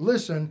they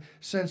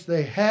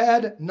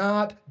had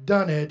not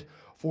done it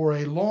for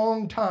a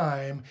long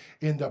time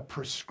in the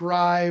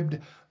prescribed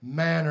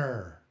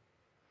manner.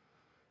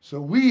 So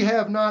we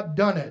have not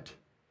done it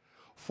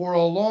for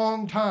a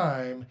long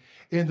time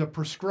in the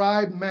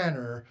prescribed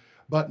manner,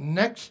 but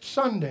next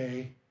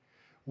Sunday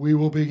we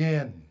will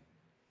begin.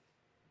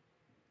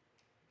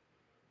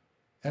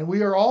 And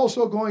we are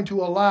also going to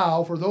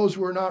allow, for those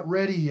who are not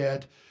ready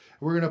yet,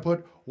 we're going to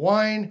put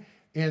wine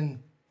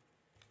in,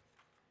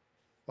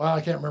 well,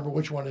 I can't remember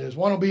which one it is.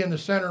 One will be in the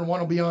center and one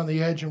will be on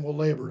the edge, and we'll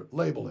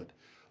label it.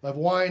 We'll have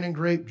wine and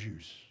grape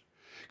juice.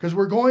 Because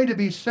we're going to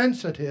be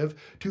sensitive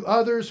to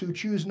others who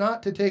choose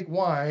not to take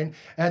wine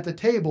at the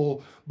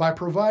table by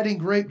providing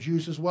grape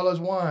juice as well as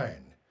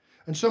wine.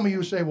 And some of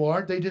you say, well,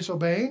 aren't they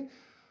disobeying?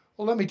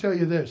 Well, let me tell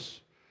you this.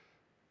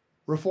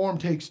 Reform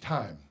takes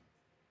time.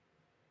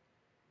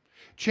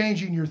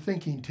 Changing your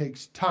thinking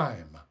takes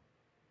time.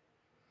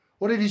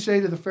 What did he say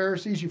to the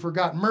Pharisees? You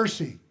forgot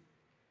mercy.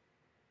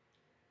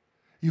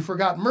 You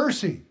forgot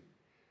mercy.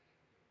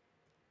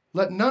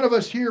 Let none of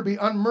us here be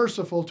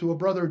unmerciful to a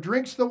brother who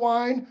drinks the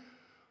wine,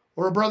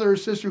 or a brother or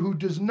sister who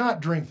does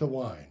not drink the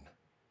wine,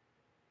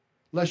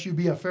 lest you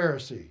be a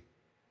Pharisee.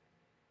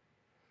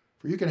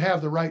 For you can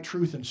have the right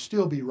truth and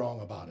still be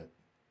wrong about it.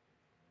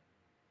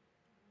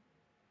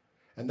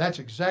 And that's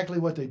exactly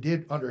what they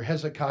did under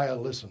Hezekiah.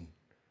 Listen.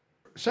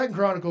 2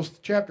 Chronicles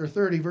chapter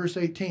 30, verse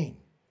 18.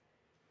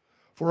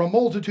 For a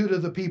multitude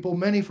of the people,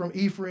 many from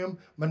Ephraim,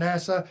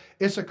 Manasseh,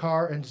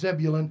 Issachar, and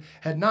Zebulun,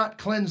 had not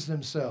cleansed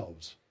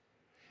themselves.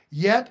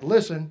 Yet,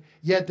 listen,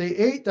 yet they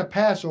ate the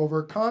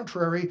Passover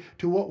contrary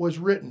to what was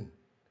written.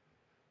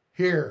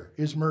 Here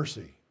is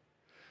mercy.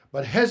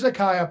 But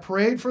Hezekiah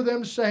prayed for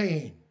them,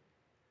 saying,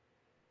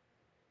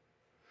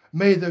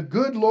 may the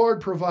good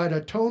Lord provide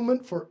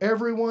atonement for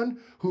everyone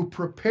who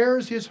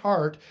prepares his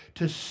heart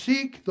to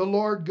seek the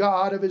Lord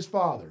God of his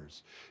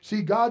fathers.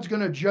 See, God's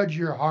going to judge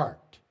your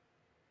heart.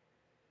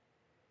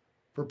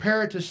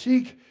 Prepare it to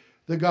seek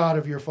the God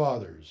of your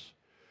fathers,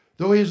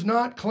 though he is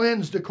not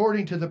cleansed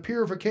according to the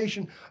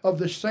purification of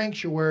the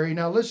sanctuary.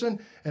 Now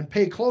listen and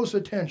pay close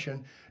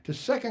attention to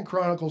 2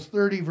 Chronicles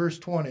 30, verse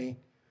 20.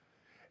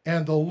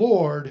 And the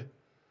Lord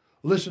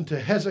listened to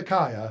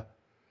Hezekiah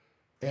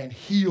and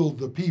healed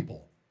the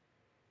people.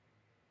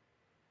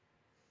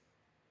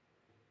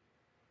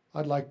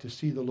 I'd like to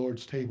see the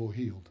Lord's table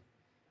healed.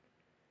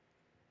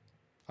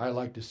 I'd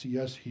like to see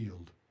us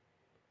healed.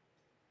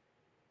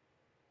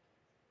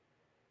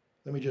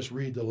 Let me just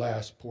read the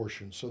last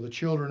portion. So the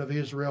children of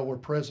Israel were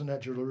present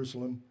at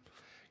Jerusalem,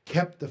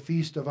 kept the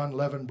feast of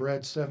unleavened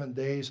bread 7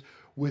 days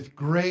with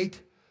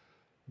great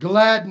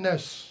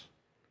gladness.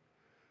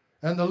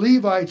 And the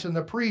Levites and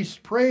the priests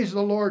praised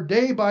the Lord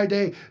day by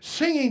day,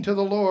 singing to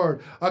the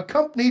Lord,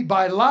 accompanied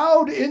by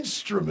loud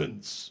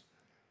instruments.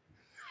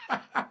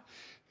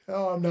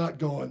 Oh, I'm not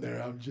going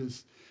there. I'm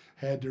just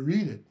had to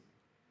read it.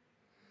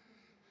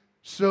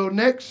 So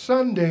next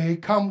Sunday,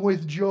 come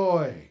with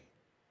joy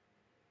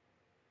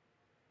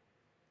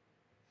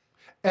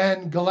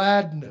and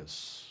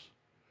gladness,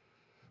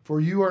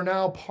 for you are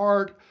now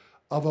part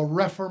of a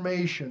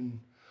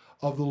reformation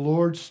of the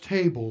Lord's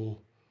table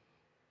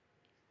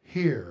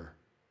here.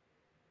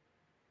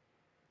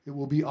 It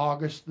will be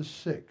August the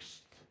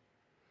 6th,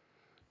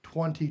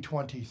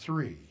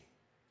 2023.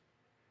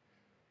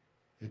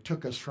 It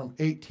took us from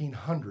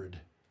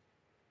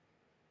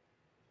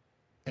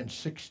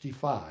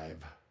 1865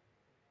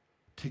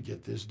 to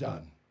get this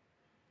done.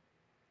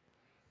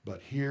 But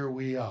here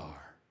we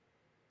are.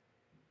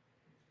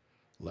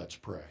 Let's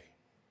pray.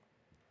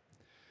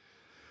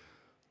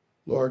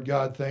 Lord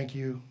God, thank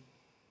you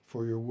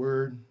for your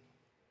word.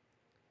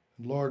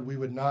 Lord, we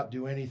would not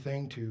do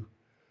anything to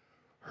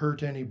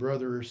hurt any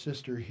brother or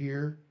sister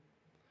here.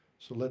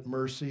 So let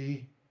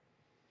mercy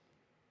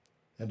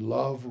and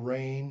love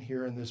reign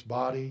here in this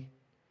body.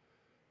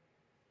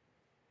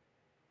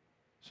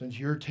 Since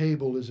your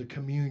table is a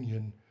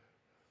communion,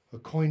 a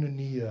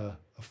koinonia,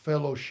 a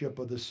fellowship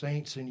of the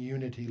saints in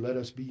unity, let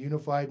us be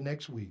unified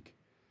next week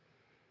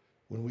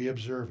when we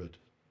observe it.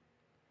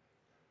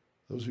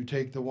 Those who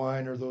take the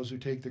wine or those who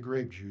take the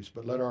grape juice,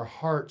 but let our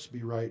hearts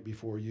be right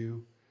before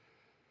you.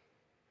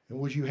 And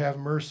would you have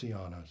mercy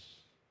on us?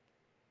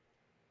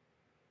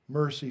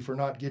 Mercy for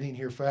not getting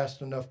here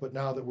fast enough, but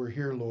now that we're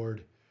here,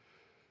 Lord,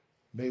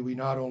 may we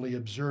not only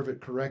observe it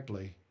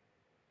correctly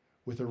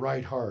with the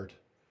right heart,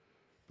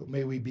 but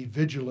may we be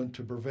vigilant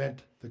to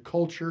prevent the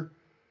culture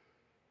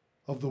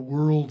of the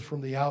world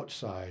from the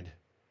outside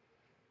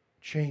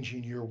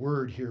changing your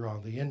word here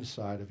on the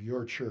inside of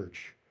your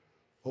church.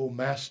 O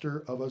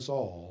Master of us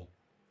all,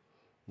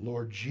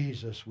 Lord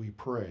Jesus, we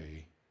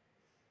pray.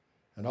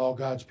 And all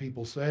God's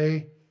people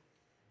say,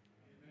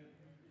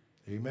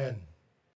 Amen. Amen.